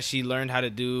things that she learned how to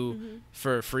do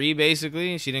for free,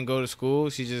 basically. She didn't go to school.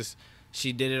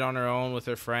 She did it on her own with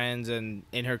her friends and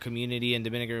in her community in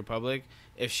Dominican Republic.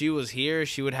 If she was here,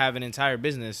 she would have an entire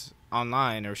business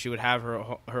online, or she would have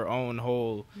her own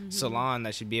whole salon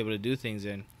that she'd be able to do things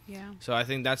in. Yeah. So I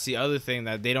think that's the other thing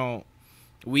that they don't.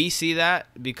 We see that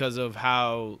because of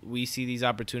how we see these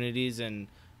opportunities and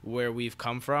where we've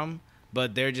come from.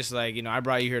 But they're just like, you know, I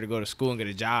brought you here to go to school and get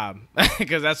a job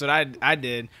because that's what I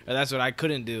did, or that's what I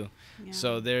couldn't do. Yeah.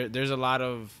 So there's a lot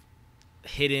of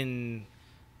hidden,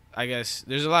 I guess,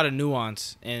 there's a lot of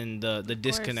nuance in the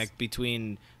disconnect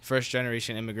between first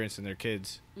generation immigrants and their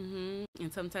kids.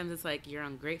 And sometimes it's like you're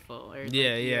ungrateful, or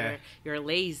you're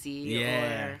lazy,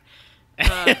 or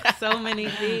so many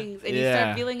things, and you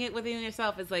start feeling it within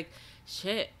yourself. It's like,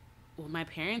 shit. Well, my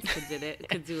parents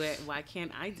could do it. Why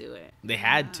can't I do it? They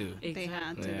had to. Exactly. They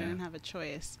had to. They didn't have a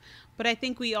choice. But I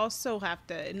think we also have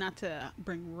to, not to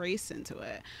bring race into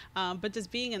it, but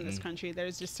just being in this country,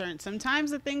 there's just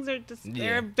sometimes the things are just,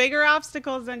 there are bigger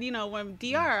obstacles than, you know, when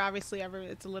DR, obviously,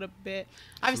 it's a little bit,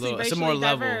 obviously racially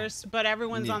diverse, but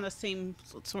everyone's on the same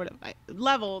sort of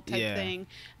level type thing.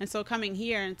 And so coming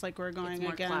here, it's like we're going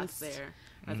more against. Class there.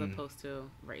 As opposed to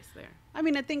race there. I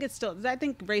mean, I think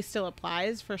race still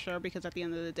applies for sure, because at the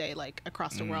end of the day, like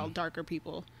across the world, darker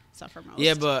people suffer most.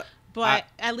 Yeah, but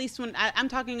at least when I'm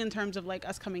talking in terms of like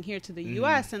us coming here to the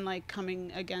U.S. and like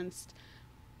coming against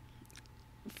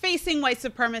facing white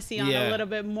supremacy on a little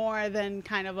bit more than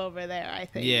kind of over there, I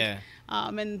think. Yeah.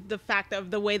 And the fact of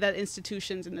the way that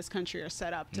institutions in this country are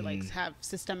set up to like have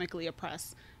systemically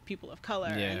oppress people of color.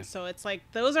 And so it's like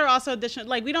those are also additional,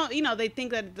 like we don't, they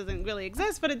think that it doesn't really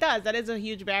exist, but it does. That is a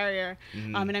huge barrier.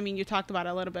 And I mean, you talked about it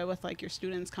a little bit with like your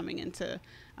students coming into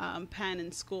Penn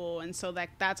and school, and so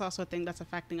that's also a thing that's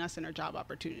affecting us in our job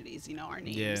opportunities, our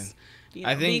names.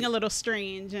 I think being a little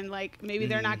strange, and like maybe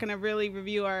they're not going to really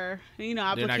review our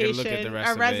application,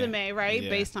 our resume, right,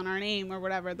 based on our name or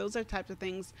whatever. Those are types of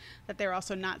things that they're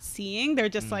also not seeing. They're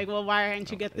just like, well, why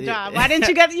didn't you get the job? Why didn't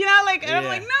you get, and I'm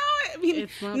like, no, I mean,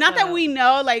 not that we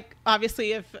know, like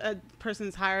obviously if a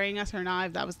person's hiring us or not,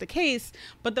 if that was the case,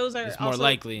 but those are also more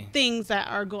likely things that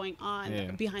are going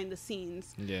on behind the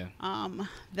scenes.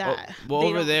 That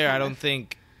over there, I don't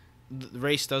think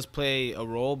race does play a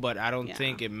role, but I don't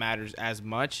think it matters as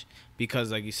much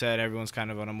because, like you said, everyone's kind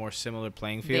of on a more similar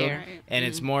playing field, and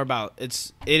it's more about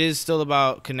it is still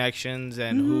about connections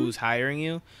and who's hiring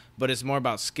you, but it's more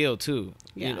about skill too.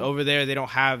 Over there, they don't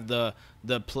have the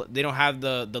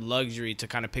luxury to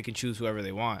kind of pick and choose whoever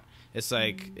they want. It's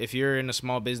like if you're in a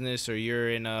small business or you're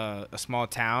in a small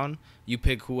town, you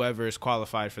pick whoever is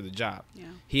qualified for the job.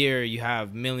 Here, you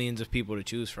have millions of people to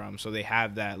choose from, so they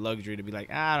have that luxury to be like,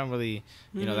 I don't really,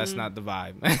 that's not the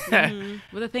vibe.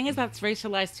 Well, the thing is that's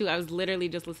racialized too. I was literally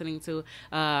just listening to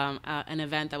an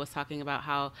event that was talking about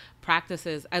how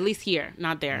practices, at least here,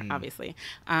 not there, obviously,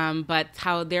 but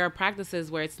how there are practices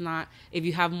where it's not, if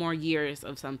you have more years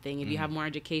of something, if you have more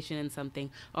education in something,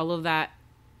 all of that,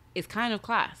 it's kind of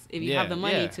class. If you have the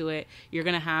money to it, you're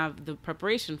going to have the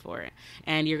preparation for it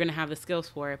and you're going to have the skills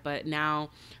for it. But now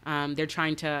they're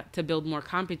trying to build more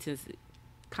competencies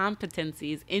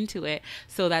into it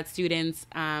so that students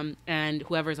and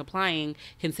whoever's applying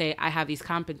can say, I have these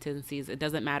competencies. It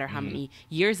doesn't matter how many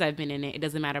years I've been in it. It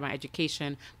doesn't matter my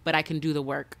education, but I can do the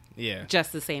work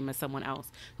just the same as someone else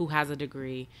who has a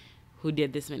degree, who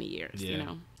did this many years,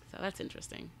 So that's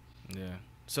interesting. Yeah.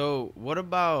 So what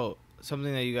about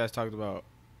something that you guys talked about,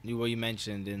 what you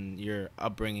mentioned in your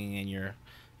upbringing and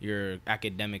your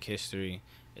academic history,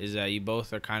 is that you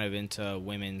both are kind of into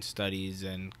women's studies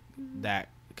and that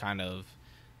kind of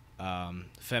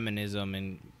feminism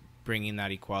and bringing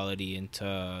that equality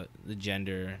into the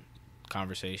gender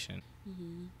conversation.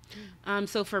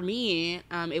 So for me,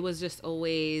 it was just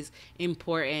always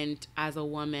important as a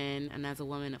woman and as a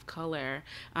woman of color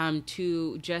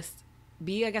to just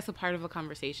be, I guess, a part of a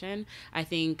conversation. I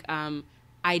think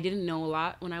I didn't know a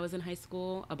lot when I was in high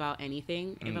school about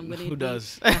anything, if I'm going to be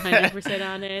 100%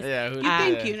 honest. You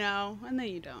think you know, and then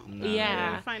you don't. No.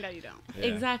 You find out you don't.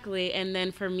 Exactly. And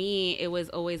then for me, it was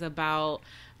always about,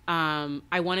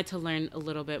 I wanted to learn a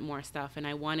little bit more stuff, and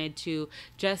I wanted to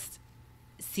just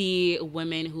see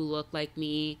women who look like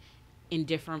me in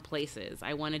different places.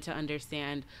 I wanted to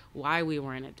understand why we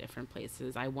were in different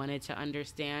places. I wanted to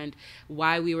understand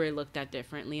why we were looked at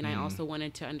differently. And I also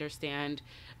wanted to understand,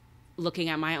 looking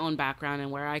at my own background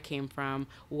and where I came from,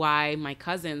 why my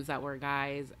cousins that were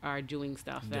guys are doing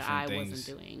stuff that I wasn't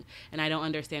doing. And I don't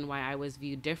understand why I was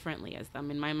viewed differently as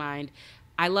them. In my mind,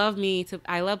 I love playing some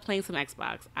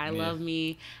Xbox. I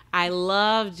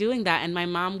love doing that. And my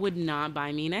mom would not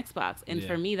buy me an Xbox. And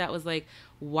for me, that was like,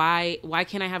 why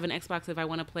can't I have an Xbox if I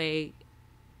want to play,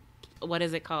 what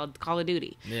is it called? Call of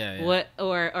Duty.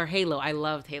 Or Halo. I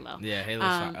loved Halo. Yeah, Halo's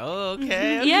fun. Oh,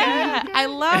 okay. Yeah, I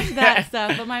loved that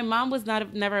stuff. But my mom was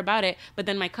never about it. But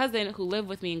then my cousin who lived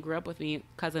with me and grew up with me,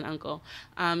 cousin, uncle,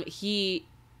 he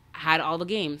had all the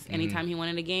games. Anytime he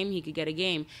wanted a game, he could get a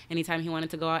game. Anytime he wanted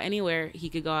to go out anywhere, he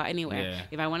could go out anywhere.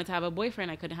 If I wanted to have a boyfriend,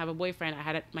 I couldn't have a boyfriend.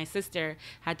 My sister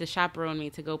had to chaperone me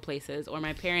to go places, or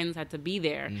my parents had to be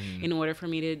there in order for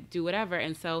me to do whatever.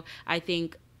 And so I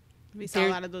think we saw a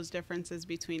lot of those differences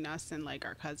between us and like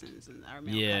our cousins and our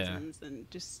male cousins,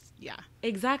 and just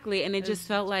exactly. And it just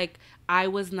felt like I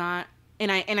was not.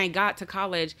 And I got to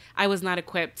college, I was not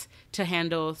equipped to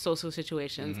handle social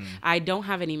situations. I don't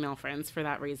have any male friends for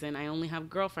that reason. I only have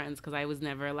girlfriends because I was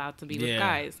never allowed to be with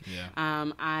guys.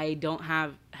 I don't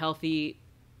have healthy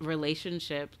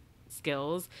relationship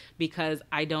skills because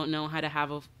I don't know how to have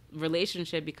a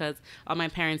relationship, because all my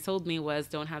parents told me was,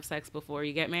 don't have sex before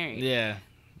you get married.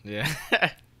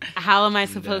 How am I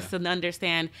supposed to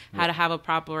understand how to have a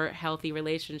proper, healthy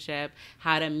relationship,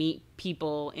 how to meet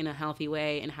people in a healthy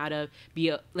way, and how to be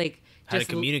how to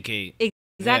communicate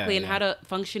exactly, and how to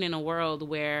function in a world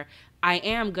where I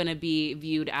am going to be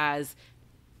viewed as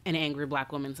an angry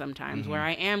black woman sometimes, where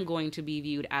I am going to be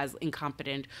viewed as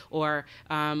incompetent, or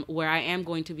where I am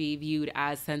going to be viewed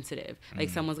as sensitive. Like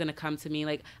someone's going to come to me,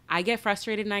 like I get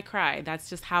frustrated and I cry. That's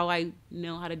just how I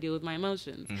know how to deal with my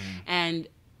emotions. And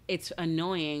it's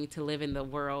annoying to live in the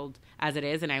world as it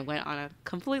is. And I went on a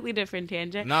completely different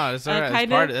tangent. No, it's all right.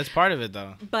 That's part of it,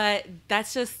 though. But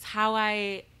that's just how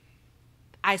I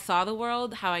I saw the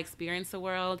world, how I experienced the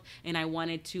world, and I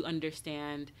wanted to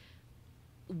understand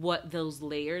what those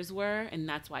layers were, and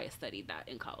that's why I studied that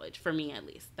in college. For me, at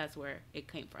least, that's where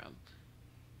it came from.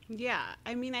 Yeah,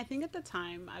 I mean, I think at the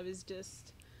time I was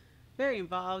just very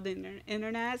involved in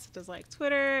internet, such as like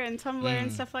Twitter and Tumblr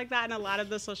and stuff like that, and a lot of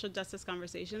the social justice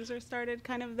conversations were started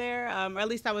kind of there, or at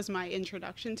least that was my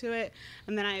introduction to it.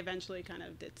 And then I eventually kind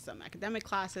of did some academic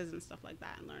classes and stuff like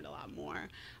that and learned a lot more.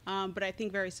 But I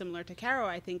think very similar to Caro,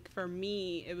 I think for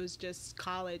me it was just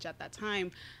college at that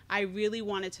time. I really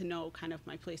wanted to know kind of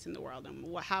my place in the world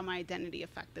and how my identity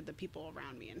affected the people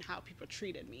around me and how people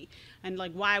treated me, and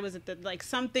like why was it that like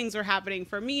some things were happening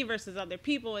for me versus other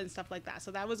people and stuff like that.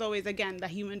 So that was always, again, the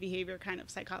human behavior kind of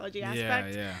psychology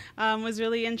aspect was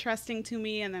really interesting to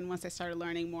me. And then once I started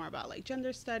learning more about like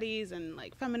gender studies and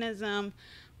like feminism,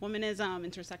 womanism,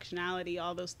 intersectionality,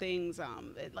 all those things,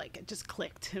 it just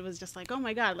clicked. It was just like, oh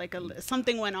my God, like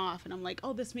something went off, and I'm like,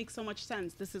 oh, this makes so much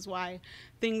sense. This is why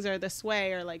things are this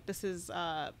way, or like this is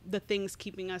the things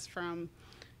keeping us from,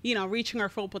 you know, reaching our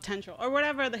full potential, or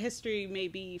whatever the history may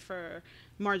be for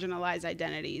marginalized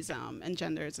identities and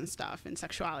genders and stuff and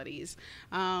sexualities.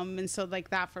 And so like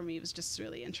that for me was just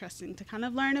really interesting to kind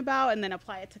of learn about and then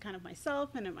apply it to kind of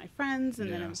myself and my friends.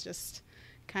 And then it was just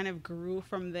kind of grew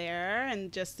from there,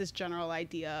 and just this general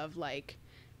idea of like,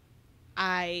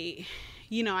 I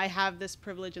have this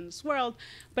privilege in this world,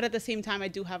 but at the same time I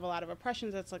do have a lot of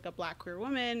oppressions as like a Black queer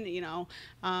woman, you know,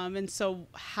 and so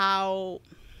how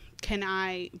can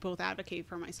I both advocate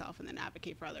for myself and then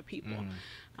advocate for other people?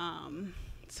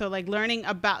 So like learning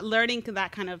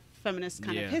that kind of feminist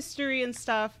kind of history and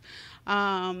stuff,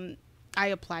 I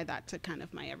apply that to kind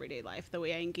of my everyday life. The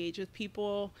way I engage with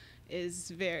people is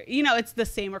very, you know, it's the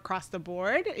same across the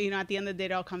board. You know, at the end of the day,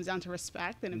 it all comes down to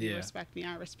respect. And if you respect me,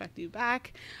 I respect you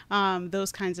back.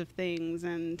 Those kinds of things.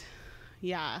 And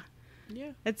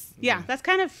that's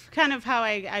kind of how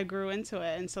I grew into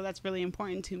it. And so that's really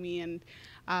important to me. And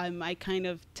I kind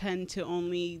of tend to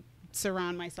only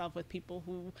surround myself with people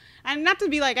who, and not to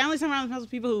be like, I only surround myself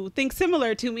with people who think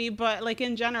similar to me, but like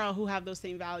in general, who have those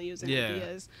same values and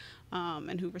ideas.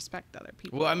 And who respect other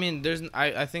people. Well, I mean,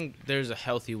 I think there's a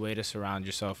healthy way to surround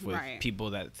yourself with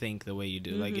people that think the way you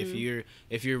do. Like if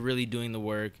you're really doing the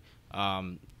work,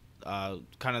 kind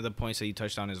of the points that you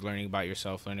touched on is learning about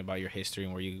yourself, learning about your history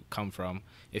and where you come from.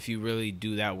 If you really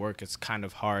do that work, it's kind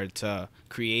of hard to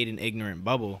create an ignorant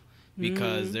bubble,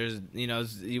 because there's, you know,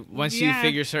 once you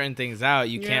figure certain things out,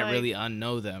 you can't really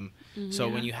unknow them. So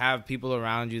when you have people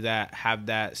around you that have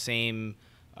that same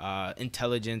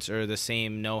intelligence or the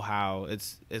same know-how,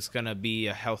 it's gonna be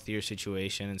a healthier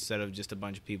situation instead of just a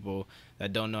bunch of people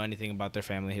that don't know anything about their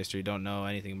family history, don't know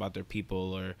anything about their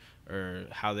people or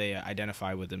how they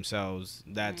identify with themselves.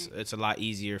 It's a lot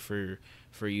easier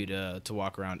for you to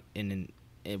walk around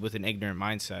with an ignorant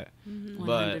mindset. 100%.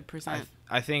 But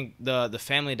I think the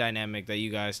family dynamic that you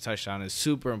guys touched on is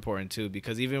super important too,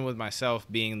 because even with myself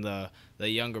being the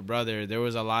younger brother, there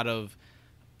was a lot of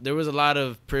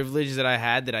privilege that I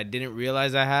had that I didn't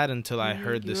realize I had until I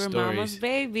heard the stories. You were mama's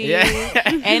baby. Yeah.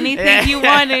 Anything you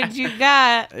wanted, you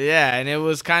got. Yeah, and it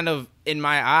was kind of, in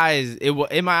my eyes, it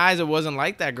wasn't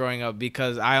like that growing up,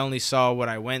 because I only saw what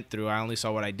I went through. I only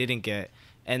saw what I didn't get.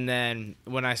 And then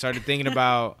when I started thinking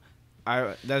about, you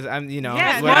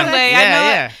experienced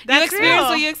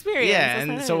what you experienced. Yeah,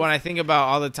 and so when I think about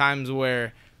all the times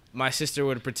where my sister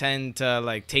would pretend to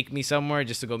like take me somewhere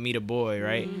just to go meet a boy,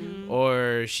 right?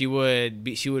 Or she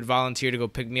would volunteer to go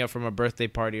pick me up from a birthday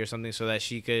party or something so that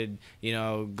she could, you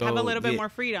know, go have a little bit more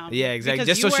freedom. Yeah, exactly.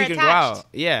 Just so she could go out.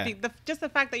 Yeah. Just the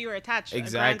fact that you were attached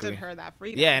granted her that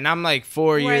freedom. Yeah, and I'm like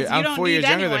 4 years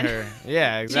younger than her.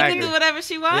 Yeah, exactly. She can do whatever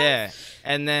she wants. Yeah.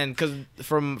 And then, because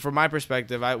from my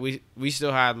perspective, we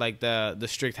still had like the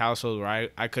strict household where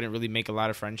I couldn't really make a lot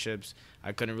of friendships.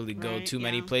 I couldn't really go too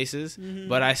many places,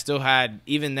 but I still had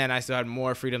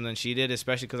more freedom than she did,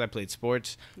 especially because I played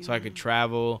sports, so I could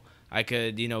travel. I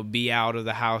could, you know, be out of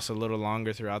the house a little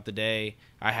longer throughout the day.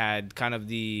 I had kind of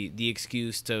the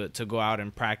excuse to go out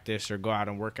and practice or go out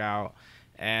and work out,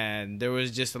 and there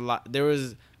was just a lot. There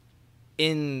was,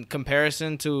 in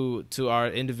comparison to our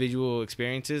individual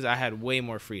experiences, I had way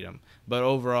more freedom, but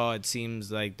overall, it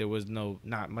seems like there was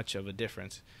not much of a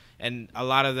difference. And a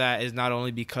lot of that is not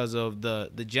only because of the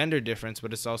gender difference,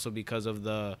 but it's also because of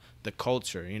the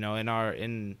culture. You know,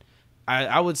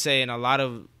 I would say in a lot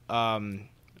of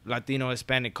Latino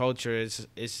Hispanic culture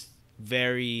is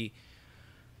very,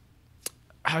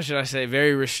 how should I say,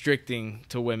 very restricting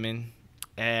to women.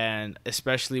 and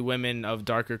especially women of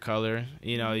darker color,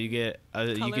 you know, you get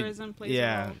colorism plays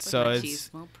a role. So it's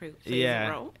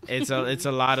it's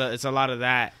a lot of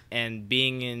that, and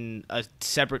being in a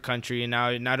separate country, and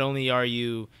now not only are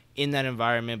you in that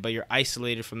environment, but you're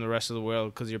isolated from the rest of the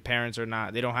world because your parents are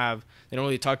not, they don't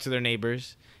really talk to their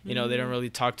neighbors. You know, they don't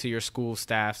really talk to your school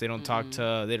staff. They don't talk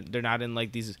to. They're not in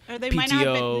like these. Or they PTO.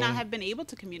 might not have been able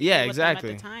to communicate with them at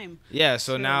the time. Yeah.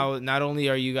 So now, not only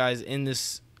are you guys in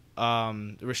this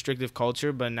restrictive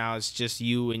culture, but now it's just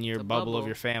you and your bubble of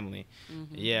your family.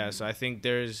 Yeah. So I think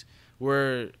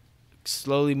we're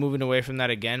slowly moving away from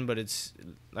that again, but it's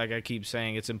like I keep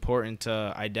saying, it's important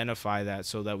to identify that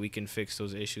so that we can fix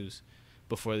those issues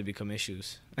before they become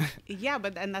issues. Yeah,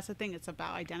 and that's the thing. It's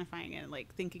about identifying it,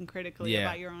 like thinking critically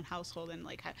about your own household, and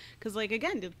like, because like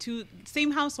again, the two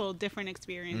same household, different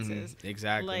experiences.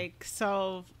 Exactly. Like,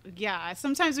 so yeah,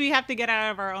 sometimes we have to get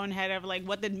out of our own head of like,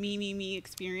 what did me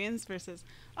experience versus,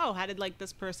 oh, how did like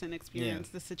this person experience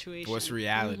the situation? What's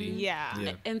reality?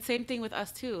 Yeah. And same thing with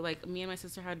us too. Like me and my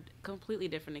sister had completely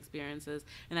different experiences,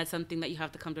 and that's something that you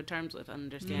have to come to terms with.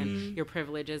 Understand your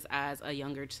privileges as a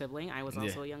younger sibling. I was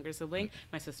also a younger sibling.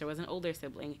 My sister was an older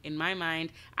sibling. In my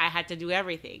mind, I had to do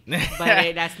everything,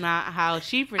 but that's not how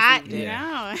she perceived it.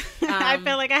 No, I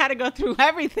felt like I had to go through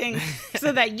everything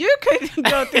so that you could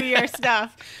go through your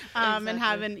stuff and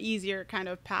have an easier kind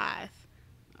of path.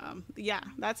 Yeah,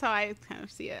 that's how I kind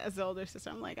of see it as the older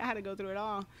sister. I'm like, I had to go through it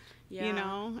all, you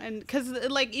know, and because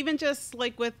like even just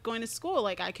like with going to school,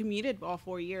 like I commuted all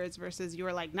 4 years versus you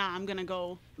were like, nah, I'm gonna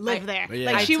go live there.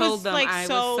 Yeah. Like she was like, I was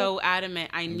so adamant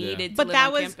I needed to live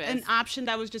on campus. But that was an option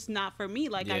that was just not for me.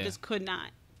 Like I just could not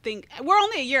think. We're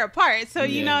only a year apart, so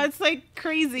you know it's like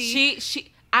crazy.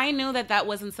 I knew that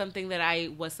wasn't something that I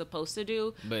was supposed to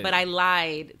do, but I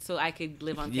lied so I could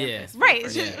live on campus. Right.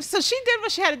 So she did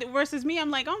what she had to do versus me.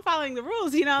 I'm like, I'm following the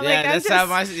rules, you know? Yeah, like, that's how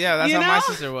my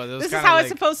sister was. This is how it's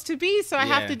supposed to be, so I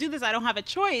have to do this. I don't have a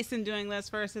choice in doing this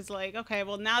versus like, okay,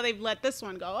 well, now they've let this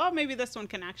one go. Oh, maybe this one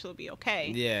can actually be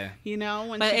okay. Yeah. You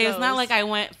know? But it's not like I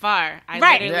went far. I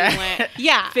literally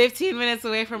went 15 minutes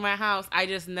away from my house. I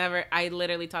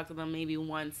literally talked to them maybe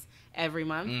once every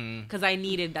month because I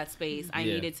needed that space. I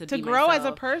needed to be grow myself as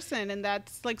a person, and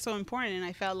that's like so important. And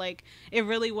I felt like it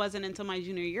really wasn't until my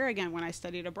junior year again when I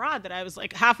studied abroad that I was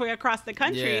like halfway across the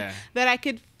country that I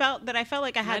felt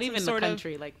like I had not even sort the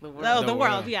country, like the world. Oh, the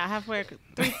world, halfway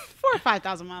 4,000 or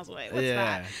 5,000 miles away. What's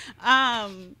that?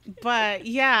 But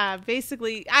yeah,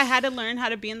 basically, I had to learn how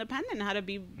to be independent, how to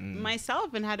be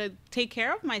myself, and how to take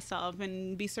care of myself,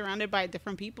 and be surrounded by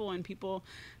different people and people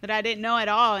that I didn't know at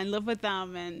all, and live with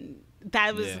them. And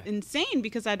that was insane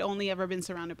because I'd only ever been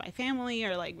surrounded by family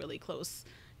or like really close,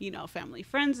 you know, family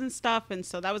friends and stuff. And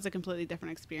so that was a completely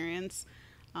different experience,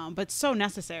 but so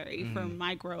necessary for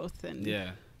my growth and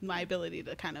my ability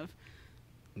to kind of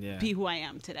be who I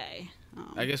am today.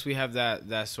 I guess we have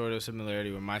that sort of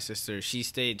similarity with my sister.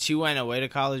 She went away to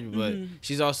college, but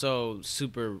she's also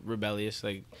super rebellious.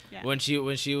 Like when she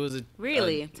was a tell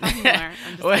me more.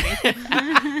 I'm just kidding.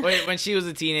 when she was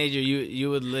a teenager, you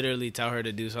would literally tell her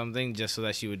to do something just so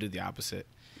that she would do the opposite.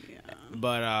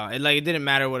 But it didn't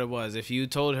matter what it was. If you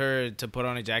told her to put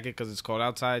on a jacket because it's cold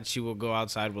outside, she will go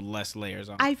outside with less layers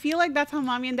on. I feel like that's how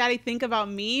mommy and daddy think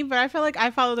about me, but I feel like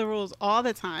I follow the rules all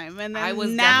the time. And then I was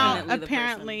now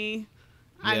apparently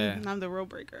I'm the rule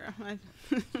breaker.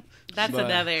 That's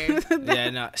another.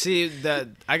 See,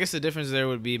 I guess the difference there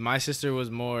would be my sister was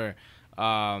more.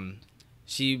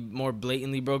 She more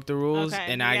blatantly broke the rules,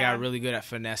 and I got really good at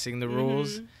finessing the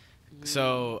rules.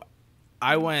 So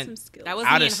I went that was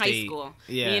out me of in state. high school.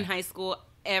 Me in high school,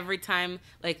 every time,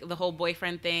 like the whole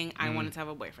boyfriend thing, I wanted to have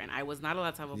a boyfriend. I was not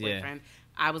allowed to have a boyfriend.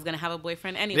 I was going to have a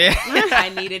boyfriend anyway. I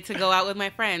needed to go out with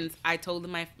my friends. I told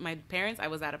my parents I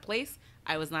was at a place.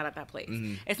 I was not at that place.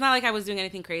 It's not like I was doing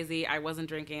anything crazy. I wasn't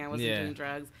drinking. I wasn't doing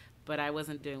drugs. But I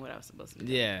wasn't doing what I was supposed to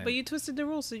do. Yeah. But you twisted the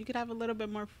rules so you could have a little bit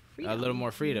more freedom. A little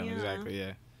more freedom, exactly,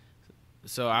 yeah.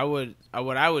 So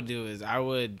what I would do is I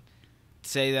would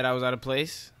say that I was at a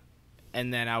place,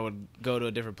 and then I would go to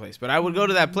a different place. But I would go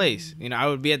to that place. You know, I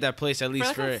would be at that place at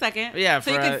least for a second. Yeah,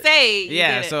 so you could say you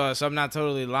did it. So I'm not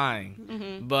totally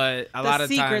lying. But a lot of times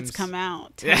the secrets come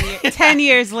out 10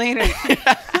 years later.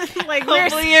 Like,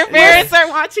 hopefully your parents are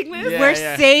watching this. We're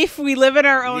safe. We live in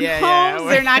our own homes.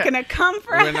 They're not going to come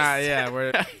for us.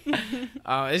 We're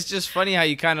not, it's just funny how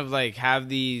you kind of like have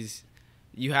this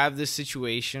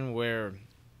situation where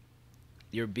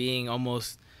you're being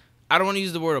almost, I don't want to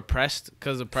use the word oppressed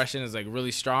because oppression is like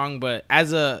really strong, but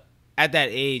as a at that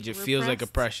age, it feels like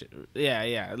oppression.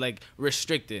 Yeah, like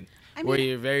restricted. I mean, where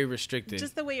you're very restricted.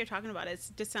 Just the way you're talking about it,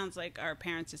 it just sounds like our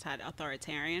parents just had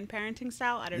authoritarian parenting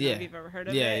style. I don't know if you've ever heard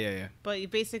of it. Yeah. But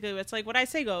basically, it's like what I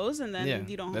say goes, and then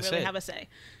you don't really have a say.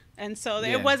 And so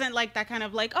it wasn't like that kind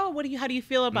of like, oh, how do you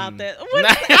feel about this?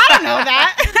 I don't know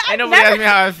that. Ain't nobody ask me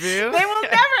how I feel. They will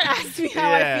never ask me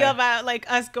how I feel about like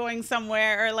us going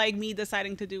somewhere or like me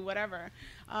deciding to do whatever.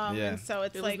 And so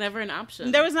it was never an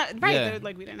option. There was not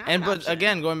like we didn't have an option. But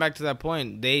again, going back to that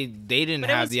point, they didn't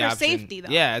have the option. But it was for safety, though.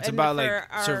 Yeah, it's about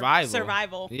like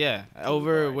survival. Yeah,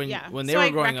 when they were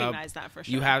growing up,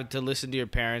 you have to listen to your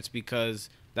parents because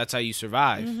that's how you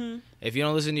survive. Mm-hmm. If you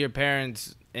don't listen to your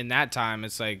parents in that time,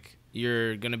 it's like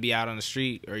you're gonna be out on the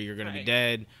street, or you're gonna be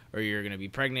dead, or you're gonna be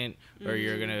pregnant, or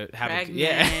you're gonna have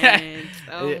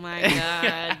Oh my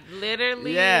god,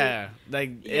 literally. Yeah,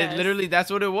 like it literally. That's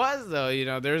what it was,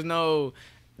 though.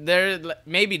 There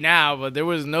maybe now, but there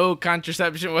was no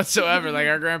contraception whatsoever. Like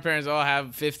our grandparents all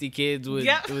have 50 kids with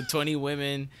 20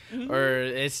 women, or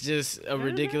it's just a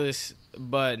ridiculous.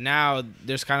 But now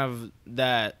there's kind of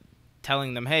that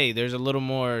telling them, hey, there's a little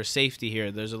more safety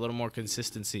here. There's a little more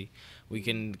consistency. We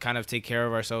can kind of take care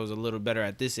of ourselves a little better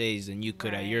at this age than you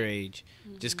could at your age,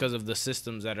 just because of the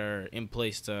systems that are in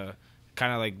place to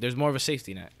kind of like, there's more of a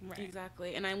safety net. Right.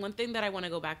 Exactly. And one thing that I want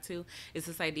to go back to is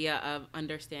this idea of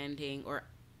understanding or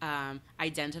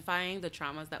identifying the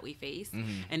traumas that we face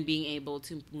and being able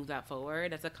to move that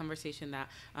forward. That's a conversation that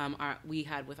we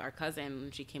had with our cousin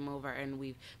when she came over, and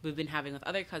we've been having with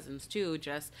other cousins too,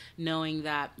 just knowing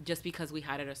that just because we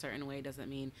had it a certain way doesn't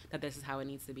mean that this is how it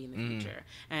needs to be in the future.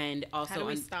 And also, how do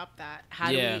we stop that? How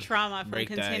do we trauma from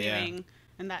continuing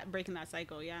and breaking that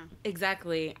cycle? Yeah,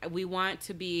 exactly. We want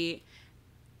to be,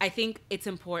 I think it's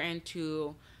important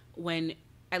to, when,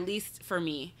 at least for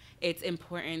me, it's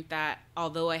important that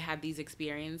although I had these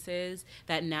experiences,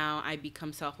 that now I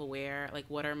become self-aware, like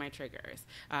what are my triggers?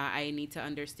 I need to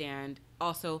understand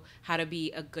also how to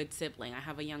be a good sibling. I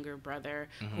have a younger brother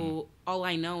who all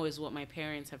I know is what my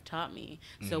parents have taught me.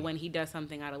 So when he does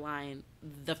something out of line,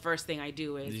 the first thing I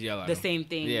do is the same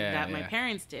thing that my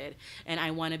parents did. And I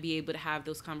want to be able to have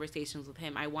those conversations with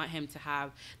him. I want him to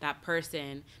have that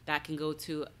person that can go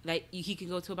to, that he can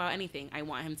go to about anything. I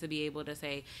want him to be able to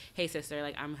say, hey, sister,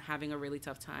 like I'm having a really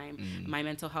tough time. My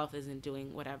mental health isn't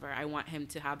doing whatever. I want him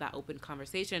to have that open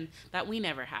conversation that we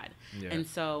never had. And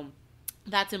so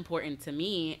that's important to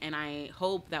me, and I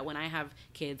hope that when I have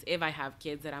kids, if I have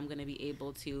kids, that I'm going to be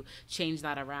able to change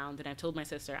that around. And I've told my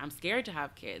sister I'm scared to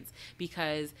have kids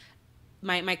because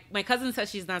my cousin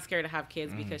says she's not scared to have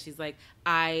kids because she's like,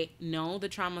 I know the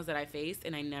traumas that I faced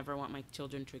and I never want my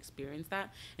children to experience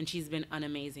that. And she's been an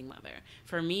amazing mother.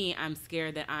 For me, I'm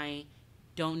scared that I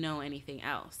don't know anything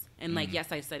else. And like,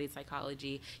 yes, I studied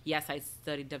psychology. Yes, I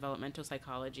studied developmental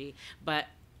psychology, but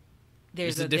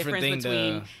there's a difference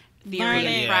between theory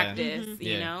and practice,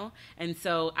 you know? And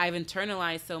so I've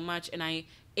internalized so much, and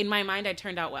in my mind, I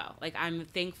turned out well. Like, I'm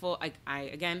thankful. I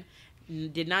again,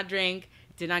 did not drink,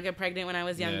 did not get pregnant when I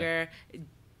was younger.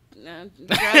 Drugs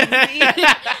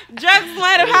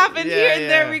might have happened here and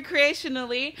there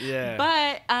recreationally.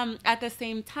 But at the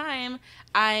same time,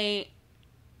 I'm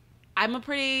a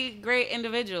pretty great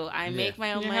individual. I make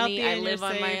my own money. I live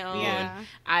on my own.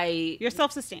 You're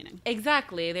self-sustaining.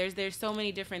 Exactly. There's so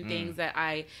many different things that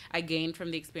I gained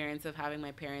from the experience of having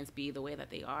my parents be the way that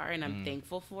they are, and I'm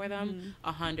thankful for them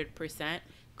 100%.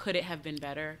 Could it have been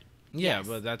better? Yeah, yes.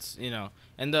 But that's,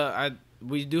 and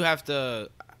we do have to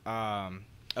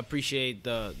appreciate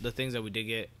the things that we did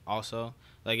get also.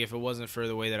 Like, if it wasn't for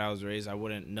the way that I was raised, I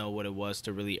wouldn't know what it was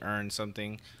to really earn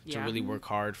something, to really work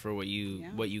hard for what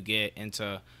you get, and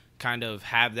to kind of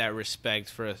have that respect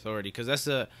for authority. Because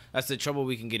that's the trouble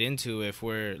we can get into if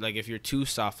you're too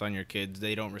soft on your kids,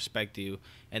 they don't respect you,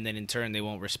 and then in turn they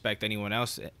won't respect anyone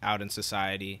else out in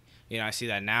society. I see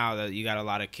that now, that you got a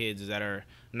lot of kids that are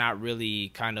not really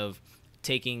kind of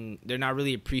they're not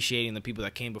really appreciating the people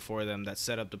that came before them, that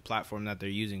set up the platform that they're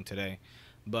using today.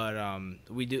 But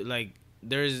we do, like,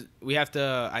 we have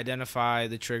to identify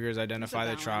the triggers, identify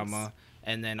the trauma,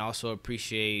 and then also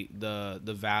appreciate the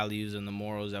values and the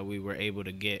morals that we were able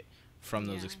to get from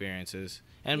those experiences.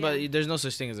 But there's no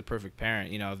such thing as a perfect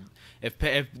parent. If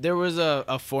there was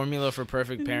a formula for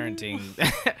perfect parenting,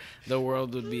 the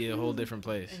world would be a whole different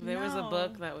place. If there was a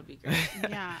book, that would be great.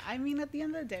 Yeah, I mean, at the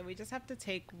end of the day, we just have to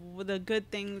take the good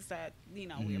things that we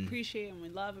appreciate and we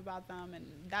love about them, and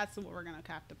that's what we're gonna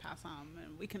have to pass on.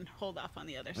 And we can hold off on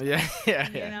the other stuff.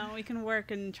 Yeah. We can work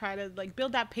and try to like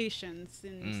build that patience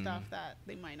and stuff that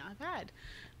they might not have had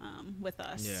with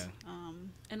us. Yeah.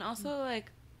 And also,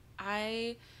 like,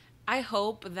 I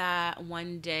hope that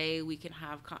one day we can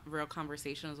have real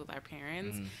conversations with our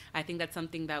parents. I think that's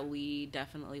something that we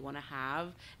definitely want to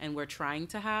have and we're trying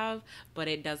to have, but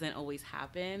it doesn't always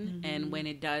happen. And when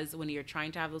it does, when you're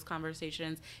trying to have those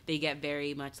conversations, they get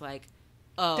very much like,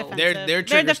 oh, their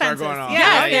triggers start going off.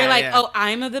 Yeah, they're like, oh,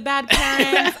 I'm the bad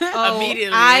parent. Oh,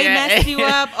 immediately, I messed you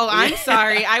up. Oh, I'm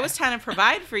sorry. I was trying to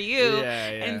provide for you.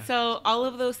 And so all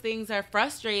of those things are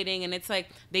frustrating, and it's like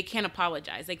they can't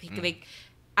apologize. Like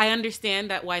I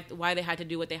understand that why they had to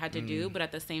do what they had to do, but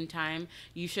at the same time,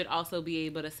 you should also be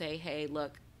able to say, hey,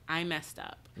 look, I messed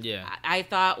up. Yeah, I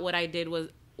thought what I did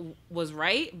was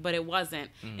right, but it wasn't,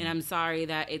 and I'm sorry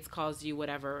that it's caused you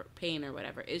whatever pain or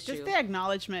whatever issue. Just the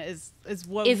acknowledgement is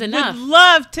what is enough. Would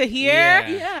love to hear.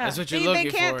 That's what you're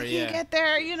looking for. They can't get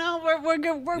there. You know,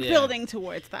 we're building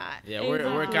towards that. Yeah,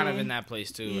 we're kind of in that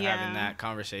place too, having that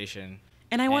conversation.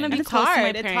 And I want to be close to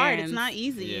my parents. It's hard. It's not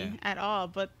easy at all.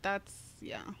 But that's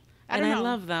I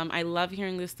love them. I love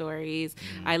hearing the stories.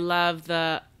 I love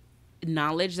the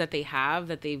knowledge that they have,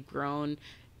 that they've grown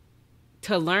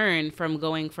to learn from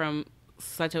going from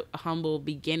such a humble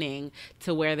beginning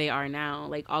to where they are now.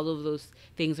 Like, all of those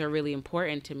things are really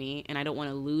important to me, and I don't want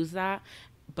to lose that.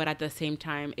 But at the same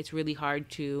time, it's really hard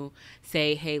to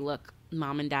say, hey, look,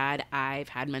 Mom and Dad, I've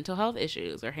had mental health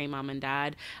issues, or hey, Mom and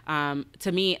Dad,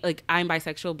 to me, like, I'm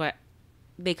bisexual, but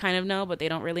they kind of know, but they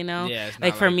don't really know. Yeah,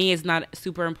 like, for me, it's not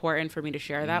super important for me to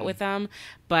share that with them,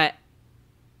 but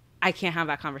I can't have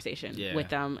that conversation with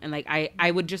them. And like, I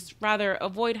would just rather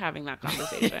avoid having that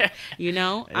conversation, you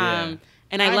know?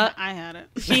 And I had it.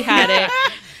 She had it.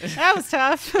 That was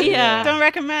tough. Yeah. Don't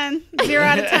recommend. 0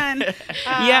 out of 10.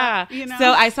 You know?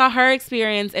 So I saw her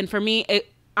experience, and for me,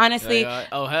 it honestly,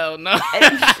 oh hell no.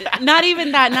 not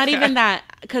even that.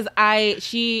 Because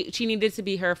she needed to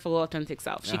be her full authentic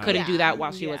self. She couldn't do that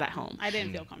while she was at home. I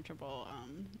didn't feel comfortable.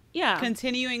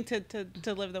 Continuing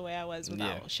to live the way I was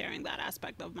without sharing that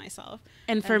aspect of myself.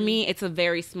 And for me, it's a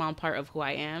very small part of who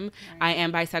I am. Right. I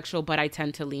am bisexual, but I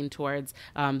tend to lean towards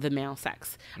the male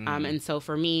sex. And so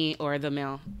for me, or the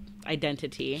male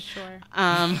identity. Sure.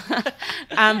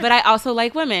 But I also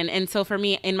like women. And so for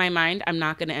me, in my mind, I'm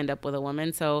not going to end up with a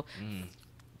woman. So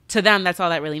to them, that's all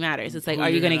that really matters. It's like, are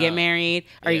you going to get married?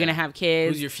 Are you going to have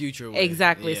kids? Who's your future with?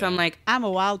 Exactly. So I'm like, I'm a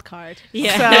wild card.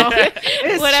 Yeah. So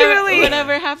it's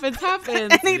whatever happens.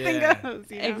 Anything goes.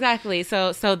 You know? Exactly.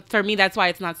 So for me, that's why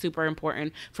it's not super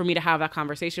important for me to have that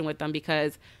conversation with them,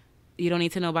 because you don't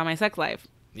need to know about my sex life.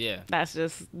 Yeah. That's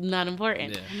just not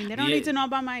important. Yeah. I mean, they don't need to know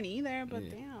about mine either, but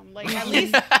damn. Like,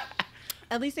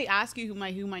 at least they ask you who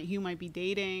might be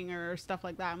dating or stuff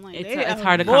like that. I'm like, it's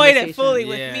hard to avoid it fully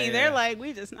with me. Yeah. They're like,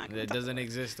 we just not gonna it doesn't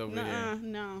exist over there.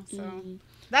 No. So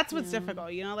that's what's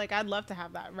difficult, you know? Like, I'd love to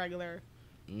have that regular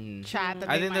chat that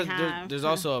they might have. There's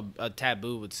also a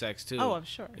taboo with sex too. Oh, I'm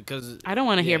sure. Because I don't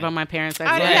want to hear about my parents. I'm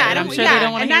sure they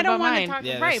don't want to hear about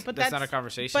mine. But that's not a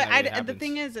conversation. But the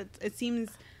thing is, it seems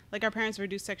like our parents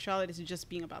reduce sexuality to just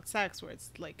being about sex, where it's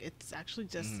like, it's actually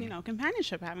just, you know,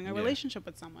 companionship, having a relationship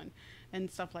with someone and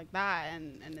stuff like that.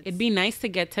 And it'd be nice to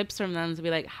get tips from them, to be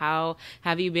like, how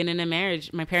have you been in a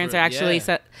marriage? My parents are actually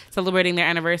celebrating their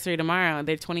anniversary tomorrow.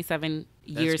 They're 27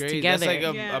 years together. That's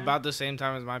like about the same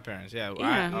time as my parents.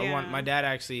 My dad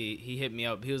actually, he hit me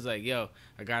up. He was like, yo,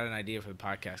 I got an idea for the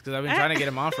podcast, because I've been trying to get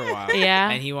him on for a while.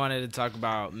 And he wanted to talk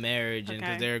about marriage, and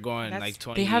because they're going like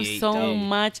 28. They have so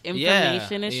much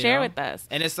information to share with us.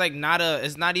 And it's like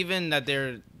it's not even that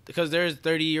because there's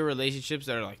 30-year relationships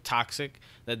that are like toxic,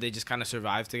 that they just kind of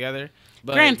survive together.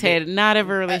 But granted, not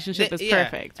every relationship is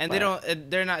perfect. And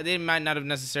they might not have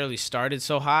necessarily started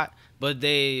so hot, but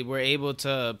they were able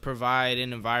to provide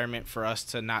an environment for us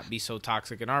to not be so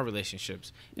toxic in our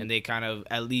relationships. And they kind of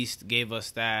at least gave us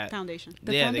that foundation.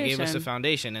 They gave us a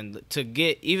foundation. And to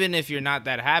get, even if you're not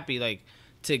that happy, like,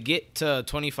 to get to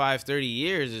 25, 30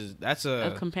 years, that's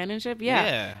a companionship.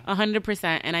 Yeah.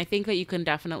 100%. And I think that you can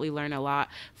definitely learn a lot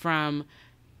from,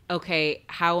 okay,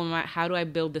 how do I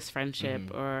build this friendship,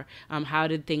 or how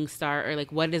did things start, or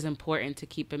like, what is important to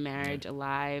keep a marriage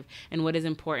alive, and what is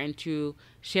important to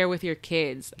share with your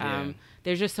kids.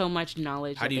 There's just so much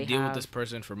knowledge. How do you deal with this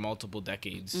person for multiple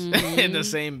decades in the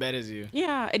same bed as you?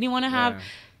 Yeah. And you want to have,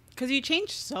 because you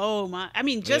change so much. I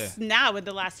mean, just now with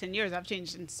the last 10 years, I've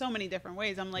changed in so many different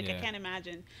ways. I'm like, I can't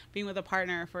imagine being with a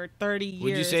partner for 30 years.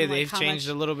 Would you say they've changed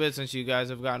a little bit since you guys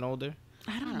have gotten older?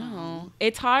 I don't know.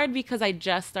 It's hard because I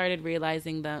just started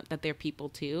realizing that they're people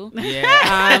too.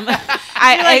 Yeah.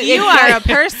 You are a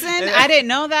person. I didn't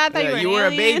know that. You were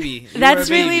a baby. That's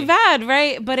really bad,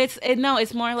 right? But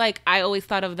it's more like, I always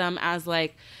thought of them as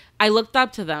like, I looked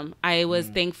up to them. I was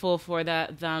thankful for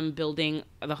them building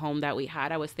the home that we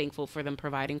had. I was thankful for them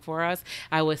providing for us.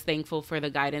 I was thankful for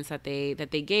the guidance that they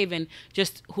gave and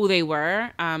just who they were.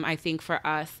 I think for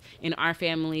us in our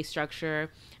family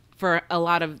structure, for a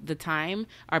lot of the time,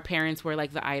 our parents were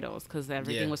like the idols because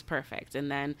everything was perfect. And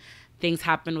then things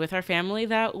happened with our family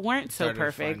that weren't so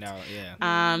perfect.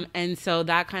 And so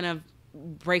that kind of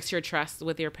breaks your trust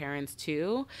with your parents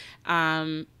too.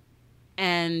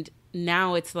 And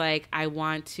now it's like, I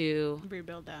want to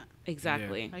rebuild that.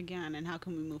 Exactly. Again, and how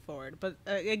can we move forward? But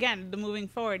again, the moving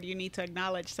forward, you need to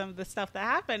acknowledge some of the stuff that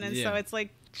happened. And so it's like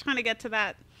trying to get to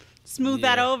that, smooth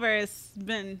that over has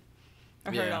been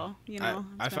a hurdle, you know.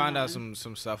 I found out some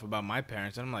stuff about my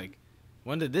parents, and I'm like,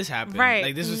 when did this happen? Right.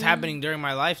 Like, this was happening during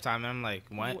my lifetime, and I'm like,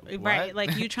 what? Right.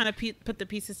 Like, you trying to put the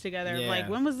pieces together. Like,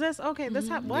 when was this? Okay, this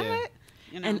happened. What? Yeah.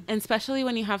 You know? And especially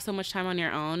when you have so much time on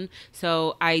your own.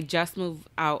 So I just moved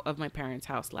out of my parents'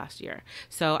 house last year.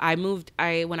 So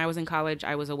when I was in college,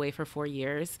 I was away for 4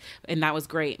 years, and that was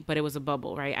great, but it was a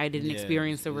bubble, right? I didn't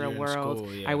experience the real world.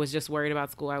 School, I was just worried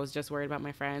about school. I was just worried about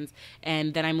my friends.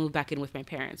 And then I moved back in with my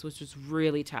parents, which was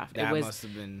really tough. That must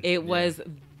have been... It was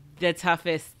the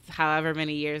toughest however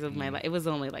many years of my life. It was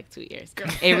only like 2 years.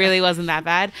 It really wasn't that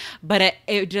bad, but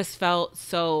it just felt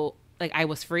so... like I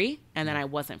was free and then I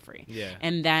wasn't free. Yeah.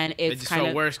 And then it just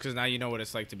felt worse because now you know what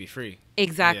it's like to be free.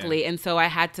 Exactly. Yeah. And so I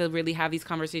had to really have these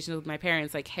conversations with my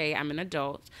parents like, hey, I'm an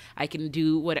adult. I can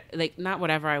do not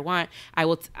whatever I want. I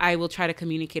will try to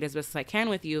communicate as best as I can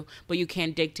with you, but you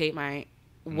can't dictate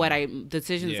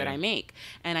decisions that I make.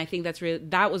 And I think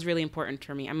that was really important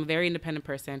for me. I'm a very independent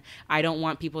person. I don't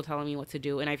want people telling me what to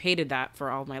do. And I've hated that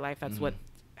for all of my life. That's what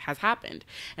has happened.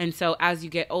 And so as you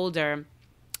get older,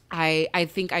 I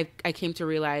think I came to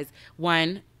realize,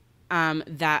 one,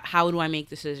 that how do I make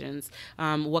decisions?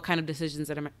 What kind of decisions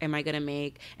am I going to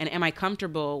make? And am I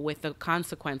comfortable with the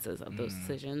consequences of those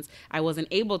decisions? I wasn't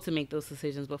able to make those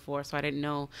decisions before, so I didn't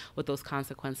know what those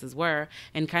consequences were.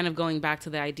 And kind of going back to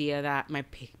the idea that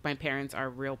my parents are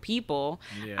real people,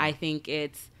 I think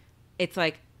it's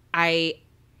like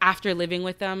after living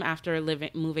with them,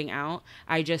 moving out,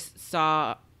 I just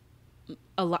saw...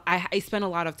 I spend a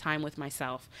lot of time with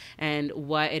myself and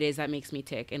what it is that makes me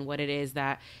tick and what it is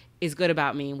that is good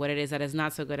about me, what it is that is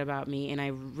not so good about me. And I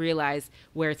realize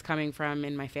where it's coming from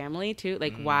in my family too,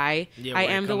 like why I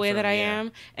am the way that I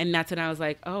am. And that's when I was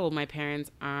like, oh, my parents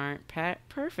aren't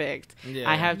perfect.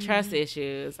 I have trust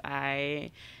issues.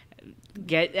 I've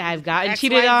gotten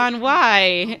cheated on.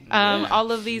 Why?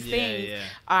 All of these things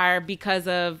are because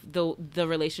of the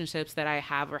relationships that I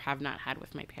have or have not had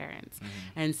with my parents.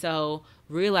 And so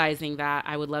realizing that,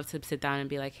 I would love to sit down and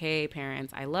be like, hey,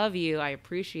 parents, I love you. I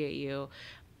appreciate you.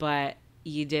 But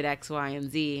you did X, Y, and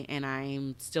Z, and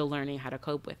I'm still learning how to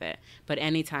cope with it. But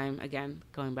anytime, again,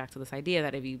 going back to this idea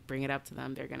that if you bring it up to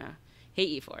them, they're going to hate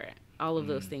you for it. All of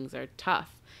those things are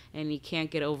tough, and you can't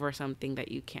get over something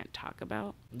that you can't talk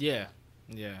about. Yeah.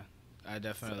 I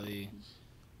definitely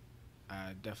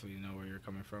know where you're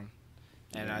coming from.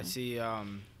 And I see, I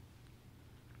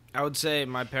would say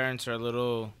my parents are a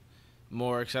little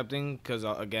more accepting because,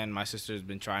 again, my sister's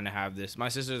been trying to have this. My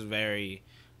sister's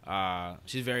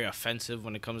she's very offensive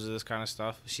when it comes to this kind of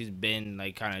stuff. She's been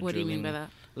like kind of... What do you mean by that?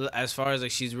 As far as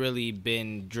like she's really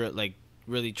been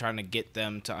really trying to get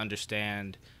them to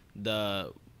understand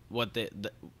the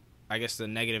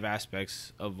negative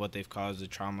aspects of what they've caused, the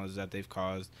traumas that they've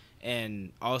caused,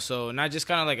 and also not just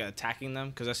kind of like attacking them,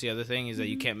 because that's the other thing is that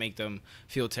you can't make them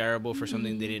feel terrible for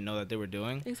something they didn't know that they were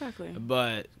doing. Exactly.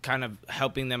 But kind of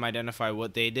helping them identify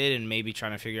what they did and maybe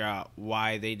trying to figure out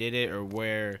why they did it or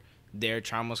where their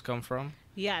traumas come from.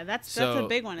 Yeah, that's a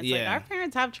big one. It's like our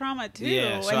parents have trauma too,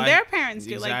 and their parents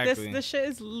do. Exactly. Like this shit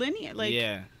is linear. Like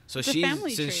So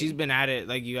she's been at it,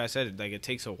 like you guys said, like it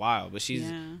takes a while, but she's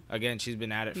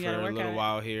been at it for a little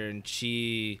while here, and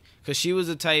because she was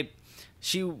the type,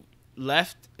 she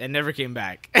left and never came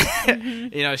back.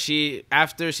 You know,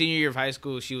 after senior year of high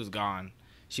school, she was gone.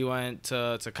 She went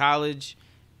to college,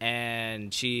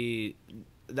 and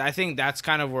I think that's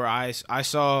kind of where I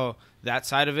saw that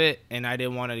side of it, and I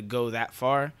didn't want to go that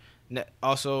far.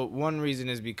 Also, one reason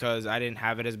is because I didn't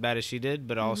have it as bad as she did,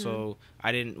 but also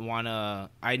I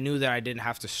knew that I didn't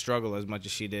have to struggle as much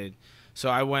as she did. So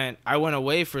I went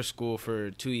away for school for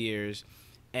 2 years,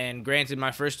 and granted,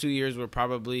 my first 2 years were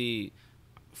probably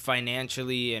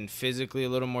financially and physically a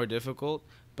little more difficult,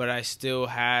 but I still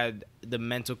had the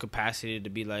mental capacity to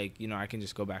be like, you know, I can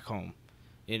just go back home.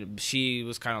 She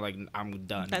was kind of like, I'm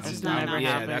done. That's not an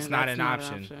option. That's not an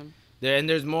option.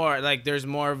 there's more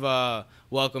of a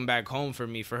welcome back home for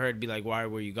me, for her to be like, why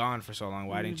were you gone for so long?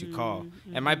 Why didn't you call?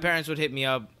 And my parents would hit me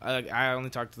up. I only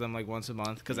talk to them like once a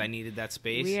month because I needed that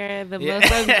space. We are the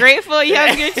most ungrateful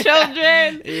younger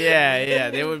children. Yeah.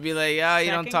 They would be like, oh,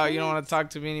 you don't want to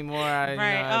talk to me anymore.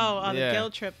 The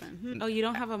guilt tripping. Oh, you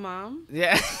don't have a mom?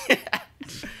 Yeah.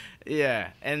 Yeah.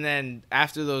 And then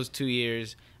after those 2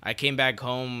 years, I came back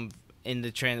home in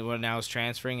the when I was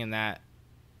transferring in that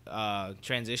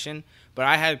transition, but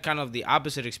I had kind of the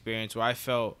opposite experience where I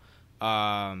felt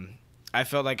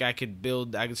like I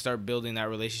could start building that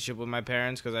relationship with my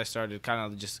parents, because I started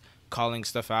kind of just calling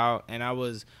stuff out, and I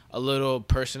was a little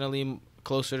personally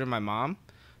closer to my mom,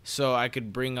 so I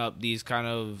could bring up these kind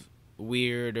of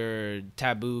weird or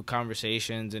taboo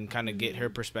conversations and kind of get her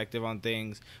perspective on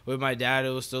things. With my dad, it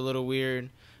was still a little weird,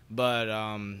 but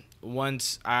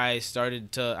once I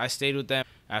stayed with them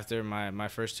after my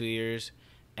first 2 years,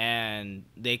 and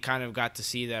they kind of got to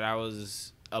see that I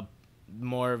was I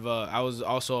was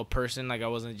also a person. Like, I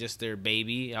wasn't just their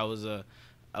baby. I was an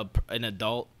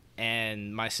adult.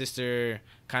 And my sister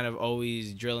kind of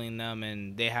always drilling them,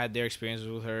 and they had their experiences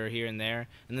with her here and there.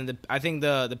 And then I think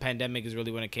the pandemic is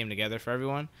really when it came together for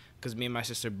everyone, because me and my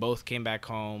sister both came back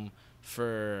home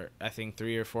for, I think,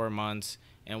 3 or 4 months,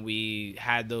 and we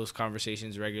had those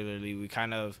conversations regularly. We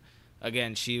kind of,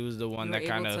 again, she was the one that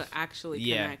kind of to actually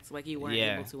connect like you weren't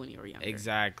able to when you were younger.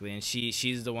 Exactly. And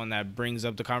she's the one that brings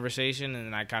up the conversation, and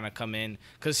then I kind of come in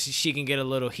because she can get a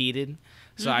little heated.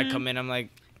 So I come in, I'm like,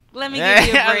 let me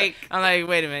give you a break. I'm like,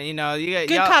 wait a minute, you know, you got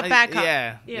good cop, bad cop.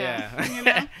 Yeah. You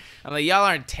know? I'm like, y'all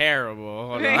aren't terrible.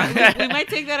 Hold on. We might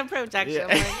take that approach,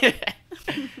 actually.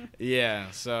 Yeah.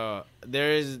 So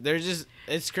there's just,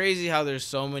 it's crazy how there's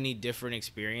so many different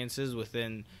experiences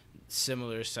within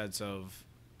similar sets of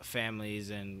families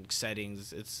and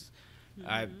settings. It's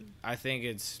I think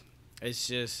it's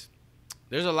just,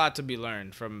 there's a lot to be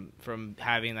learned from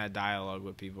having that dialogue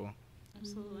with people.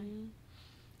 Absolutely.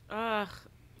 Ugh.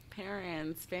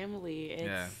 Parents, family,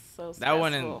 it's so stressful. That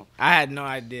one, I had no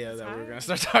idea that we were going to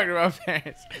start talking about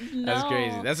parents. No. That's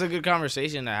crazy. That's a good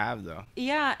conversation to have, though.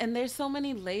 Yeah, and there's so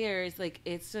many layers. Like,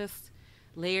 it's just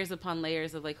layers upon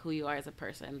layers of, like, who you are as a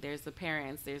person. There's the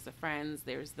parents, there's the friends,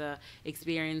 there's the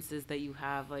experiences that you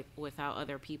have, like, without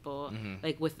other people,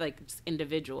 like, with, like, just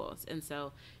individuals. And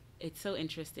so it's so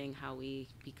interesting how we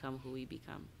become who we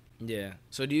become. Yeah.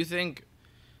 So do you think,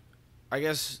 I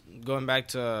guess, going back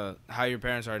to how your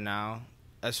parents are now,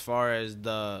 as far as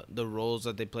the roles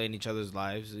that they play in each other's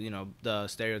lives, you know, the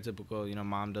stereotypical, you know,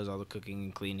 mom does all the cooking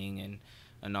and cleaning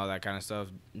and all that kind of stuff.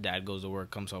 Dad goes to work,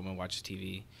 comes home and watches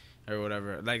TV or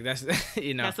whatever. Like, that's,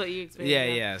 you know. That's what you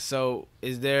experience. Yeah. So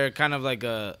is there kind of like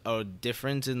a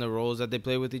difference in the roles that they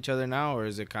play with each other now, or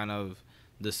is it kind of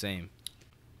the same?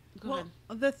 Go ahead.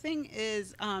 The thing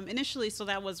is, initially, so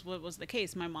that was what was the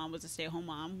case. My mom was a stay-at-home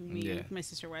mom. Me and my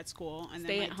sister were at school. And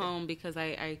stay at home because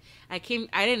I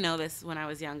didn't know this when I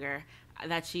was younger,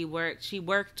 that she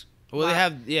worked. Well, they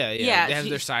have, they have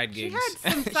their side gigs. She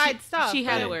had some side stuff. She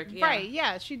had to work, Right,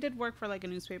 yeah. She did work for, like, a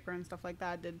newspaper and stuff like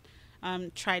that.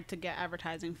 Tried to get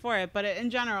advertising for it. But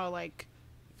in general, like,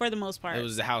 for the most part, it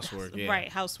was the housework,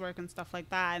 right, housework and stuff like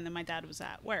that. And then my dad was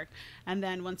at work. And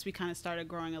then once we kind of started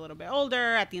growing a little bit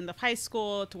older, at the end of high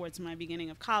school, towards my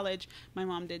beginning of college, my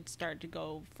mom did start to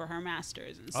go for her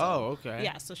master's. And so, okay.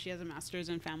 Yeah, so she has a master's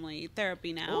in family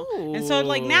therapy now. Ooh. And so,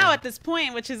 like, now at this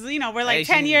point, which is, you know, we're like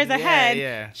 10 years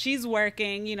ahead, she's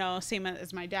working, you know, same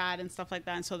as my dad and stuff like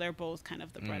that. And so they're both kind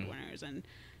of the breadwinners and,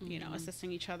 you know,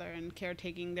 assisting each other and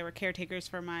caretaking. They were caretakers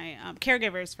for my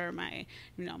caregivers for my,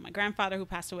 you know, my grandfather who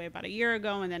passed away about a year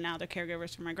ago, and then now they're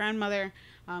caregivers for my grandmother,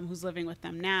 who's living with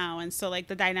them now. And so, like,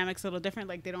 the dynamic's a little different.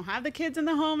 Like, they don't have the kids in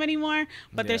the home anymore,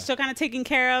 but they're still kind of taking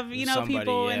care of, you know,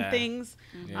 people and things.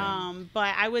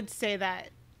 But I would say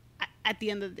that at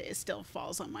the end of the day, it still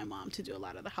falls on my mom to do a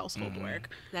lot of the household work.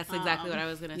 That's exactly what I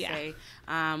was going to say.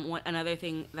 Another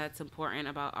thing that's important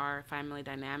about our family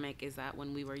dynamic is that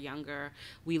when we were younger,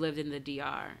 we lived in the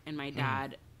DR, and my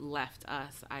dad left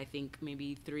us, I think,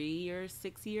 maybe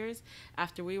 6 years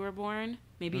after we were born.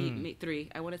 Maybe 3.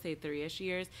 I want to say 3-ish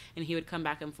years. And he would come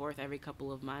back and forth every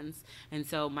couple of months. And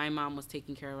so my mom was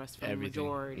taking care of us for the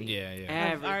majority.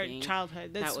 Of our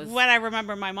childhood. That's what I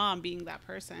remember, my mom being that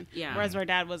person. Yeah. Whereas our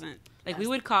dad wasn't. Like, we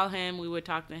would call him, we would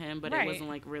talk to him, but it wasn't,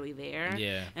 like, really there.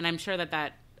 Yeah. And I'm sure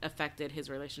that affected his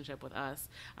relationship with us.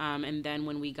 And then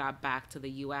when we got back to the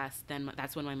U.S., then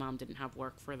that's when my mom didn't have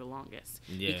work for the longest.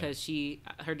 Yeah. Because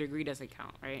her degree doesn't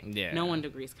count, right? Yeah. No one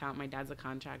degrees count. My dad's a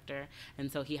contractor.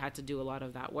 And so he had to do a lot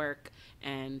of that work.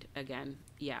 And again,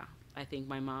 I think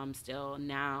my mom still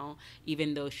now,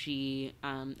 even though she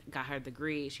got her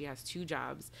degree, she has 2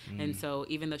 jobs. And so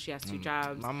even though she has 2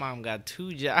 jobs. My mom got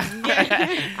 2 jobs.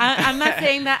 I'm not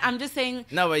saying that. I'm just saying.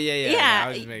 No, but yeah. I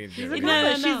was just making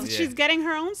a joke. She's getting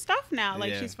her own stuff now.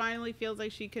 Like she's finally feels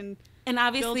like she can. And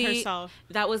obviously,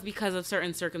 that was because of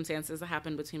certain circumstances that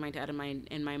happened between my dad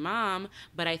and my mom.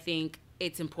 But I think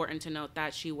it's important to note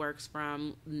that she works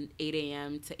from 8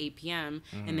 a.m. to 8 p.m.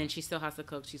 And then she still has to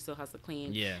cook. She still has to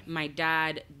clean. Yeah. My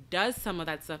dad does some of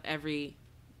that stuff every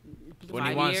when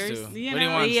he wants years. to. You know? When he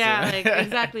wants to. Like,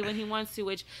 exactly, when he wants to,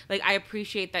 which, like, I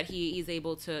appreciate that he's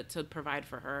able to provide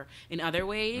for her in other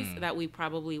ways that we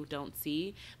probably don't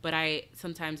see. But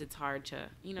sometimes it's hard to,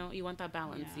 you want that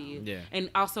balance. And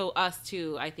also us,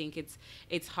 too. I think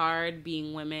it's hard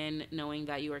being women, knowing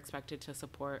that you are expected to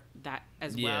support that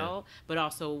as well, but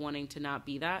also wanting to not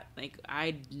be that. Like,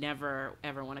 I never,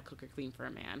 ever want to cook or clean for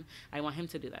a man. I want him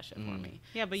to do that shit for me.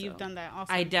 Yeah, but you've done that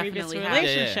also in previous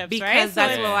relationships, right? Because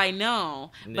that's what I know.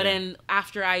 But then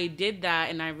after I did that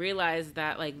and I realized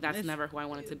that, like, that's never who I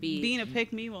wanted to be. Being a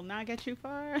pick-me will not get you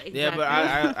far. Exactly. Yeah, but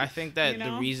I think that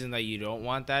the reason that you don't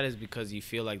want that is because you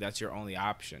feel like that's your only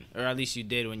option. Or at least you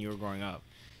did when you were growing up.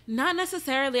 Not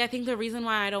necessarily. I think the reason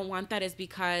why I don't want that is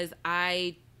because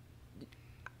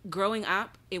growing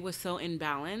up, it was so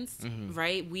imbalanced,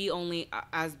 right? We only,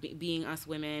 as being us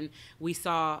women, we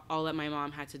saw all that my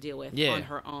mom had to deal with on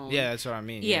her own. Yeah, that's what I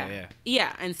mean.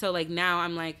 Yeah. And so, like, now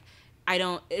I'm like, I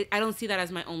don't see that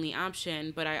as my only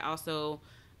option, but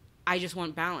I just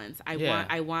want balance.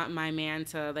 I want my man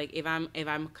to, like, if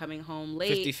I'm coming home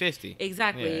late, 50-50.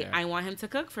 Exactly. I want him to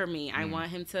cook for me. I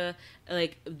want him to,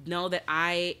 like, know that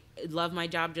I love my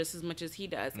job just as much as he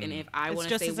does. And if I want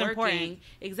to stay working,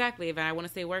 exactly. If I want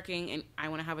to stay working and I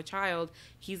want to have a child,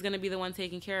 he's going to be the one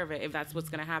taking care of it if that's what's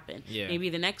going to happen. Yeah. Maybe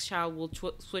the next child will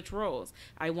switch roles.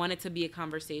 I want it to be a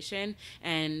conversation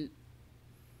and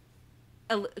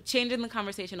changing the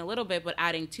conversation a little bit, but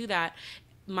adding to that,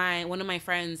 one of my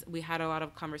friends, we had a lot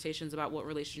of conversations about what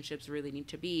relationships really need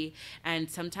to be,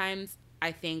 and sometimes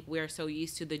I think we're so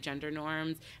used to the gender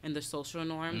norms and the social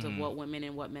norms of what women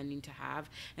and what men need to have,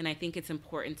 and I think it's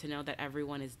important to know that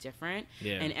everyone is different,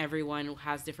 and everyone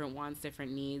has different wants,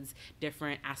 different needs,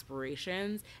 different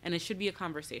aspirations, and it should be a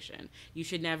conversation. You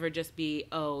should never just be,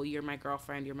 oh, you're my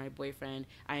girlfriend, you're my boyfriend,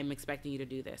 I am expecting you to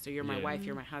do this, or you're my wife,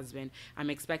 you're my husband, I'm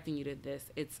expecting you to do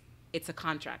this. It's a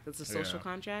contract. It's a social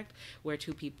contract where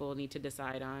 2 people need to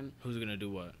decide on who's going to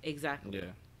do what. Exactly.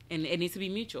 Yeah. And it needs to be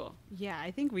mutual. Yeah,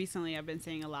 I think recently I've been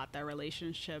saying a lot that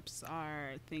relationships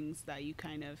are things that you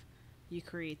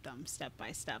create them step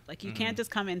by step. Like, you can't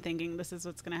just come in thinking this is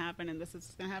what's going to happen and this is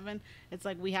what's going to happen. It's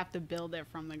like we have to build it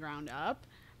from the ground up.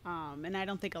 And I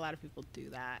don't think a lot of people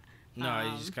do that.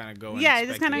 No, you just kind of go. Yeah,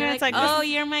 just kind of it's like, oh,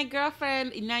 you're my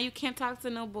girlfriend. Now you can't talk to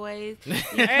no boys.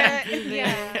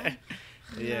 Yeah.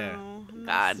 No,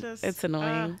 God, it's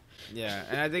annoying. Yeah,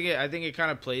 and I think it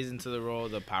kind of plays into the role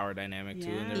of the power dynamic too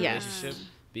in the relationship,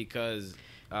 because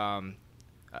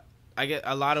I get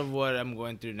a lot of what I'm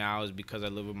going through now is because I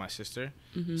live with my sister.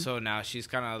 So now she's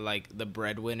kind of like the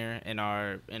breadwinner in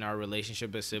our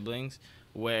relationship as siblings,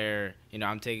 where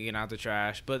I'm taking out the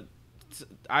trash, but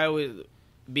I always,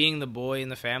 being the boy in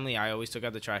the family, I always took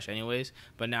out the trash anyways.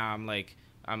 But now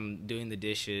I'm doing the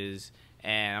dishes.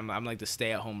 And I'm like the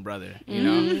stay-at-home brother,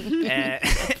 and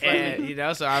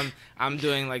so I'm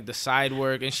doing like the side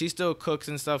work, and she still cooks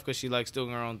and stuff because she likes doing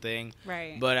her own thing.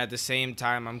 Right. But at the same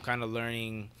time, I'm kind of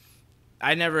learning.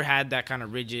 I never had that kind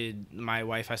of rigid. My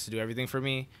wife has to do everything for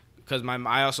me, because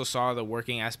I also saw the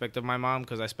working aspect of my mom,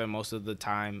 because I spent most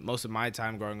of my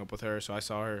time growing up with her. So I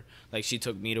saw her, like, she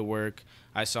took me to work.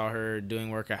 I saw her doing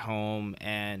work at home,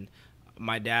 and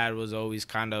my dad was always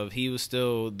he was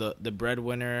still the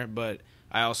breadwinner, but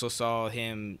I also saw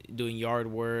him doing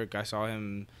yard work. I saw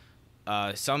him,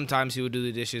 sometimes he would do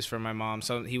the dishes for my mom.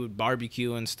 He would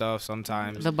barbecue and stuff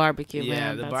sometimes. The barbecue,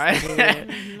 yeah,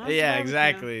 man. Yeah,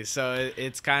 exactly. So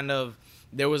it's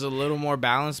there was a little more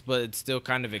balance, but it's still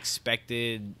kind of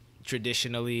expected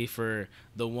traditionally for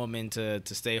the woman to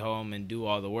stay home and do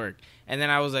all the work. And then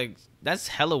I was like, that's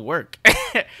hella work.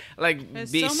 Like,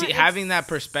 having that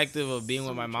perspective of being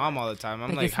with my mom all the time.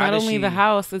 I'm like, it's not only the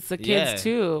house, it's the kids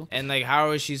too. And like,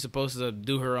 how is she supposed to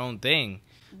do her own thing?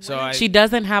 So she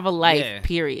doesn't have a life,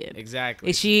 period.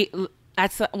 Exactly.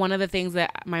 That's one of the things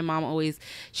that my mom always,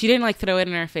 she didn't like throw it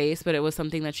in her face, but it was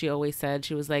something that she always said.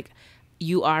 She was like,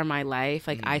 you are my life.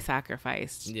 Like, I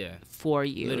sacrificed for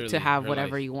you, literally, to have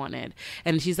whatever you wanted.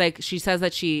 And she's like, she says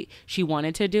that she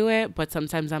wanted to do it, but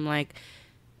sometimes I'm like,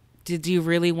 did you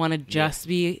really want to just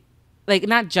be like,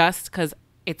 not just because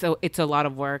it's a lot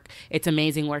of work. It's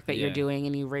amazing work that you're doing,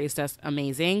 and you raised us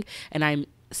amazing. And I'm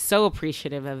so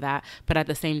appreciative of that. But at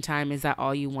the same time, is that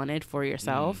all you wanted for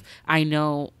yourself? I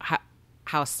know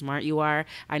how smart you are.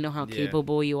 I know how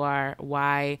capable you are.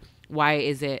 Why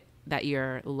is it that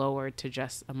you're lowered to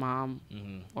just a mom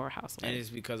or a housewife? And it's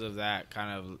because of that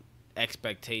kind of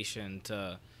expectation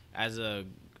as a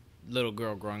little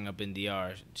girl growing up in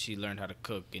DR, she learned how to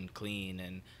cook and clean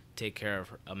and take care of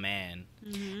a man.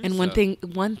 And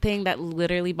one thing that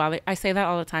literally I say that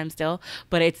all the time still,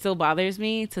 but it still bothers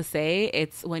me to say,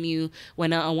 it's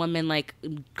when a woman like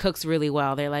cooks really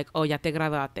well, they're like, oh, ya te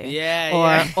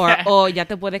graduaste, or oh, ya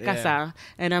te puedes casar,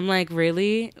 and I'm like,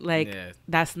 really? Like,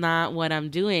 that's not what I'm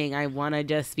doing. I want to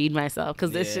just feed myself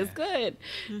because it's just good.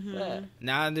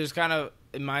 Now there's kind of,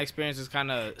 in my experience, it's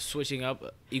kind of switching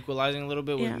up, equalizing a little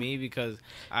bit with me, because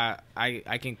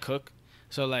I can cook.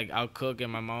 So, like, I'll cook, and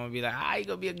my mom would be like, you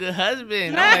gonna be a good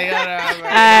husband. I'm like, all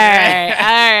right.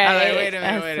 I'm like, wait a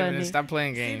minute. Stop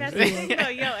playing games. See,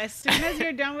 as soon as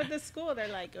you're done with the school, they're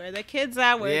like, where are the kids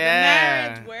at? Where's the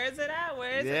marriage? Where is it at?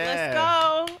 Where is it? Let's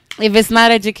go. If it's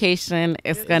not education,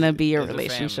 it's going to be your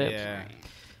relationship.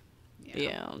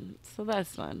 Yeah. So,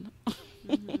 that's fun.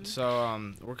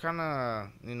 So, we're kind of,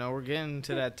 we're getting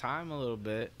to that time a little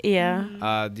bit.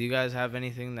 Yeah. Do you guys have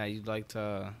anything that you'd like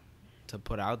to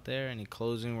put out there? Any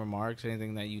closing remarks?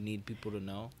 Anything that you need people to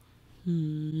know?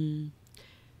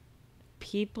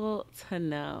 People to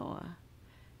know.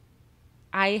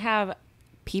 I have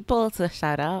people to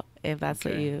shout out, if that's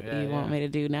what you want me to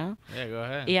do now. Yeah, go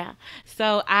ahead. Yeah.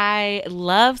 So I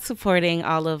love supporting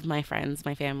all of my friends,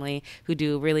 my family, who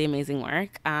do really amazing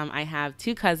work. I have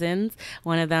 2 cousins.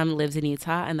 One of them lives in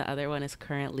Utah, and the other one is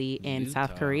currently in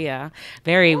South Korea.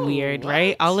 Very weird,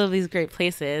 right? All of these great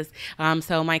places.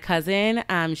 So my cousin,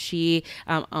 she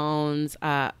owns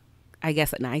I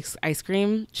guess an ice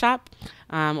cream shop,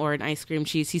 or an ice cream.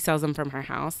 She sells them from her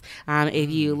house. If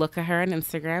you look at her on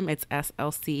Instagram, it's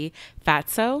SLC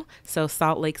Fatso, so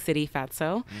Salt Lake City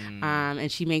Fatso,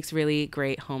 and she makes really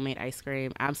great homemade ice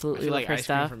cream. Absolutely love her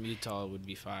stuff. Ice cream from Utah would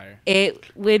be fire.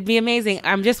 It would be amazing.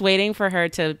 I'm just waiting for her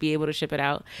to be able to ship it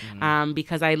out,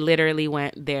 because I literally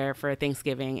went there for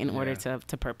Thanksgiving in order to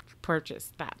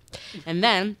purchase that, and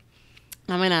then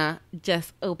I'm going to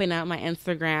just open up my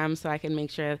Instagram so I can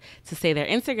make sure to say their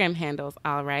Instagram handles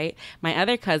all right. My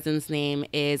other cousin's name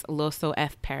is Loso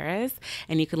F. Perez,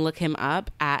 and you can look him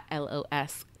up at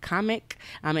LOS Comic,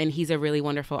 and he's a really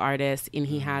wonderful artist, and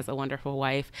he has a wonderful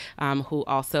wife who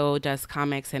also does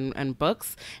comics and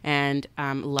books, and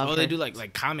love her. They do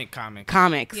like comics, legitimate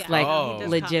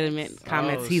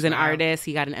comics. He's an artist.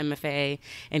 He got an MFA,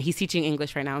 and he's teaching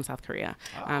English right now in South Korea.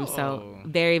 So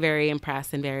very, very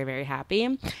impressed and very, very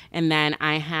happy. And then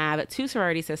I have 2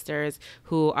 sorority sisters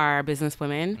who are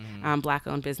businesswomen,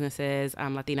 Black-owned businesses,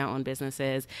 Latina-owned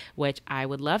businesses, which I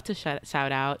would love to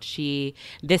shout out.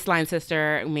 This line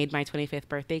sister made my 25th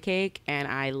birthday cake, and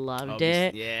I loved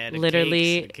it. Yeah, the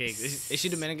literally. Cakes. Is she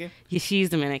Dominican? Yeah, she's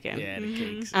Dominican. Yeah, the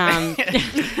cakes.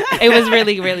 It was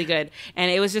really, really good, and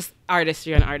it was just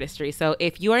artistry on artistry. So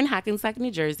if you are in Hackensack,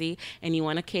 New Jersey, and you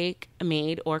want a cake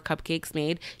made or cupcakes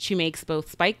made, she makes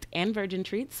both spiked and virgin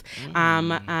treats.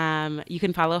 You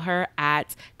can follow her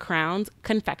at Crowned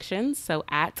Confections, so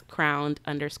at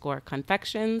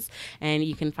Crowned_Confections, and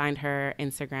you can find her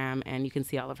Instagram, and you can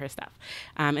see all of her stuff.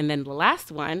 And then the last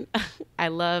one, I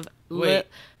love. Wait,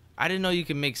 I didn't know you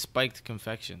can make spiked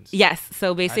confections. Yes.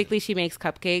 So basically she makes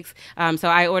cupcakes. So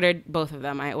I ordered both of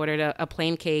them. I ordered a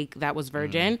plain cake that was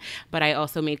virgin, but I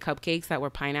also made cupcakes that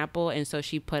were pineapple. And so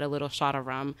she put a little shot of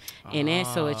rum in it.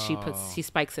 So she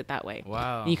spikes it that way.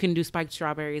 Wow. And you can do spiked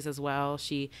strawberries as well.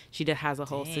 She has a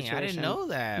whole situation. I didn't know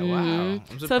that. Wow. I'm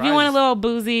surprised. So if you want a little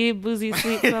boozy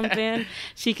sweet something,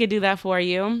 she could do that for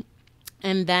you.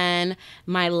 And then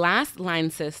my last line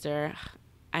sister,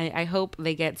 I hope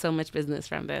they get so much business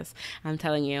from this, I'm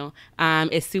telling you,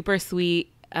 is Super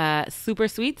Sweet. Super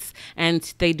Sweets, and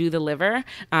they do deliver.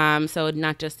 So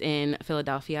not just in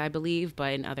Philadelphia, I believe,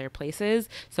 but in other places.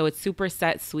 So it's Super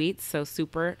Set Sweets. So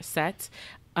Super Set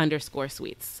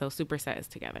 _Sweets. So Super Set is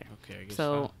together. Okay.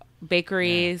 So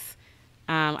bakeries,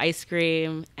 ice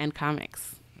cream, and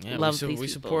comics. Yeah, love we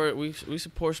support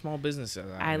small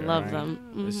businesses. I love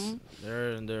them.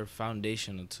 They're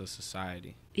foundational to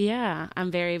society. Yeah,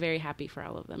 I'm very, very happy for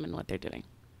all of them and what they're doing.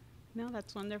 No,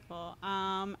 that's wonderful.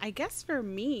 I guess for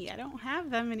me, I don't have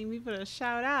that many people to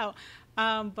shout out.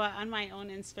 But on my own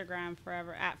Instagram,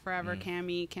 Forever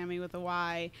Camy, Camy with a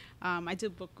Y, I do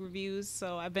book reviews.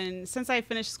 So since I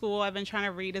finished school, I've been trying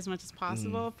to read as much as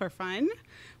possible for fun,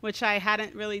 which I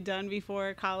hadn't really done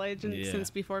before college and since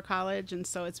before college. And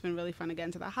so it's been really fun to get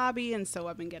into the hobby. And so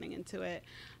I've been getting into it.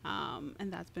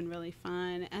 And that's been really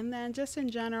fun. And then just in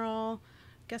general,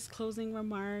 I guess closing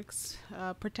remarks,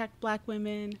 protect Black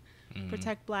women.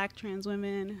 Protect Black trans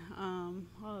women,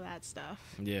 all of that stuff.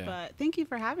 Yeah. But thank you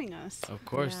for having us. Of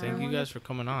course. Thank you guys for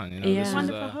coming on. This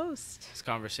wonderful host. This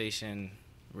conversation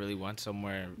really went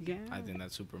somewhere. Yeah. I think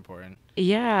that's super important.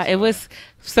 Yeah, it was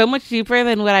so much deeper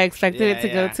than what I expected it to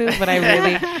go to, but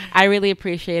I really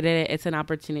appreciated it. It's an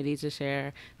opportunity to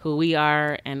share who we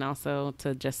are and also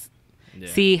to just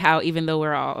see how, even though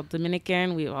we're all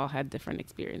Dominican, we all had different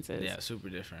experiences. Yeah, super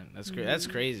different. That's great. That's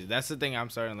crazy. That's the thing I'm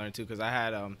starting to learn too, because I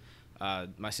had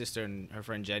my sister and her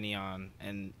friend Jenny on,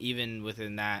 and even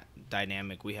within that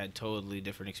dynamic, we had totally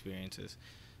different experiences.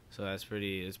 So it's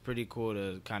pretty cool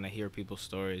to kind of hear people's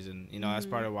stories, and that's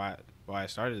part of why I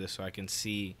started this, so I can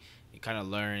see, kind of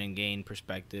learn and gain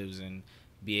perspectives, and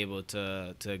be able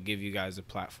to give you guys a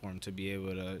platform to be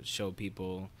able to show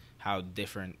people how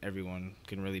different everyone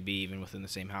can really be, even within the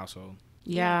same household.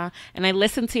 Yeah. And I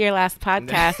listened to your last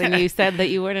podcast and you said that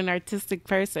you weren't an artistic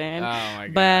person. Oh my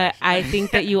gosh. But I think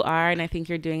that you are, and I think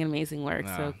you're doing amazing work.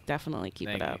 So definitely keep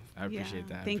it up. I appreciate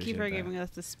that. Thank you for giving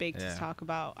us the space to talk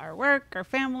about our work, our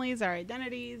families, our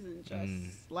identities, and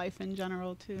just life in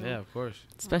general too. Yeah, of course.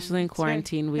 Especially in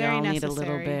quarantine, we all need a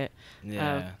little bit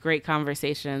of great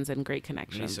conversations and great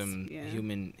connections. We need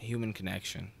some human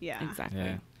connection. Yeah. Exactly.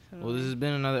 Yeah. Well, this has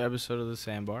been another episode of the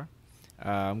Sandbar.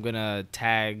 I'm gonna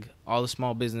tag all the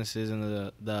small businesses in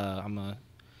I'm gonna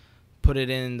put it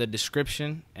in the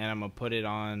description, and I'm gonna put it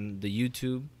on the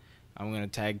YouTube. I'm gonna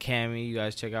tag Camy. You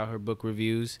guys check out her book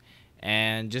reviews,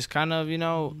 and just kind of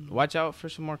watch out for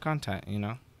some more content.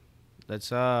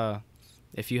 Let's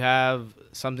if you have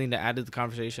something to add to the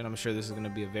conversation, I'm sure this is gonna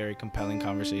be a very compelling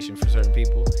conversation for certain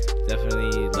people.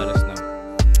 Definitely let us know.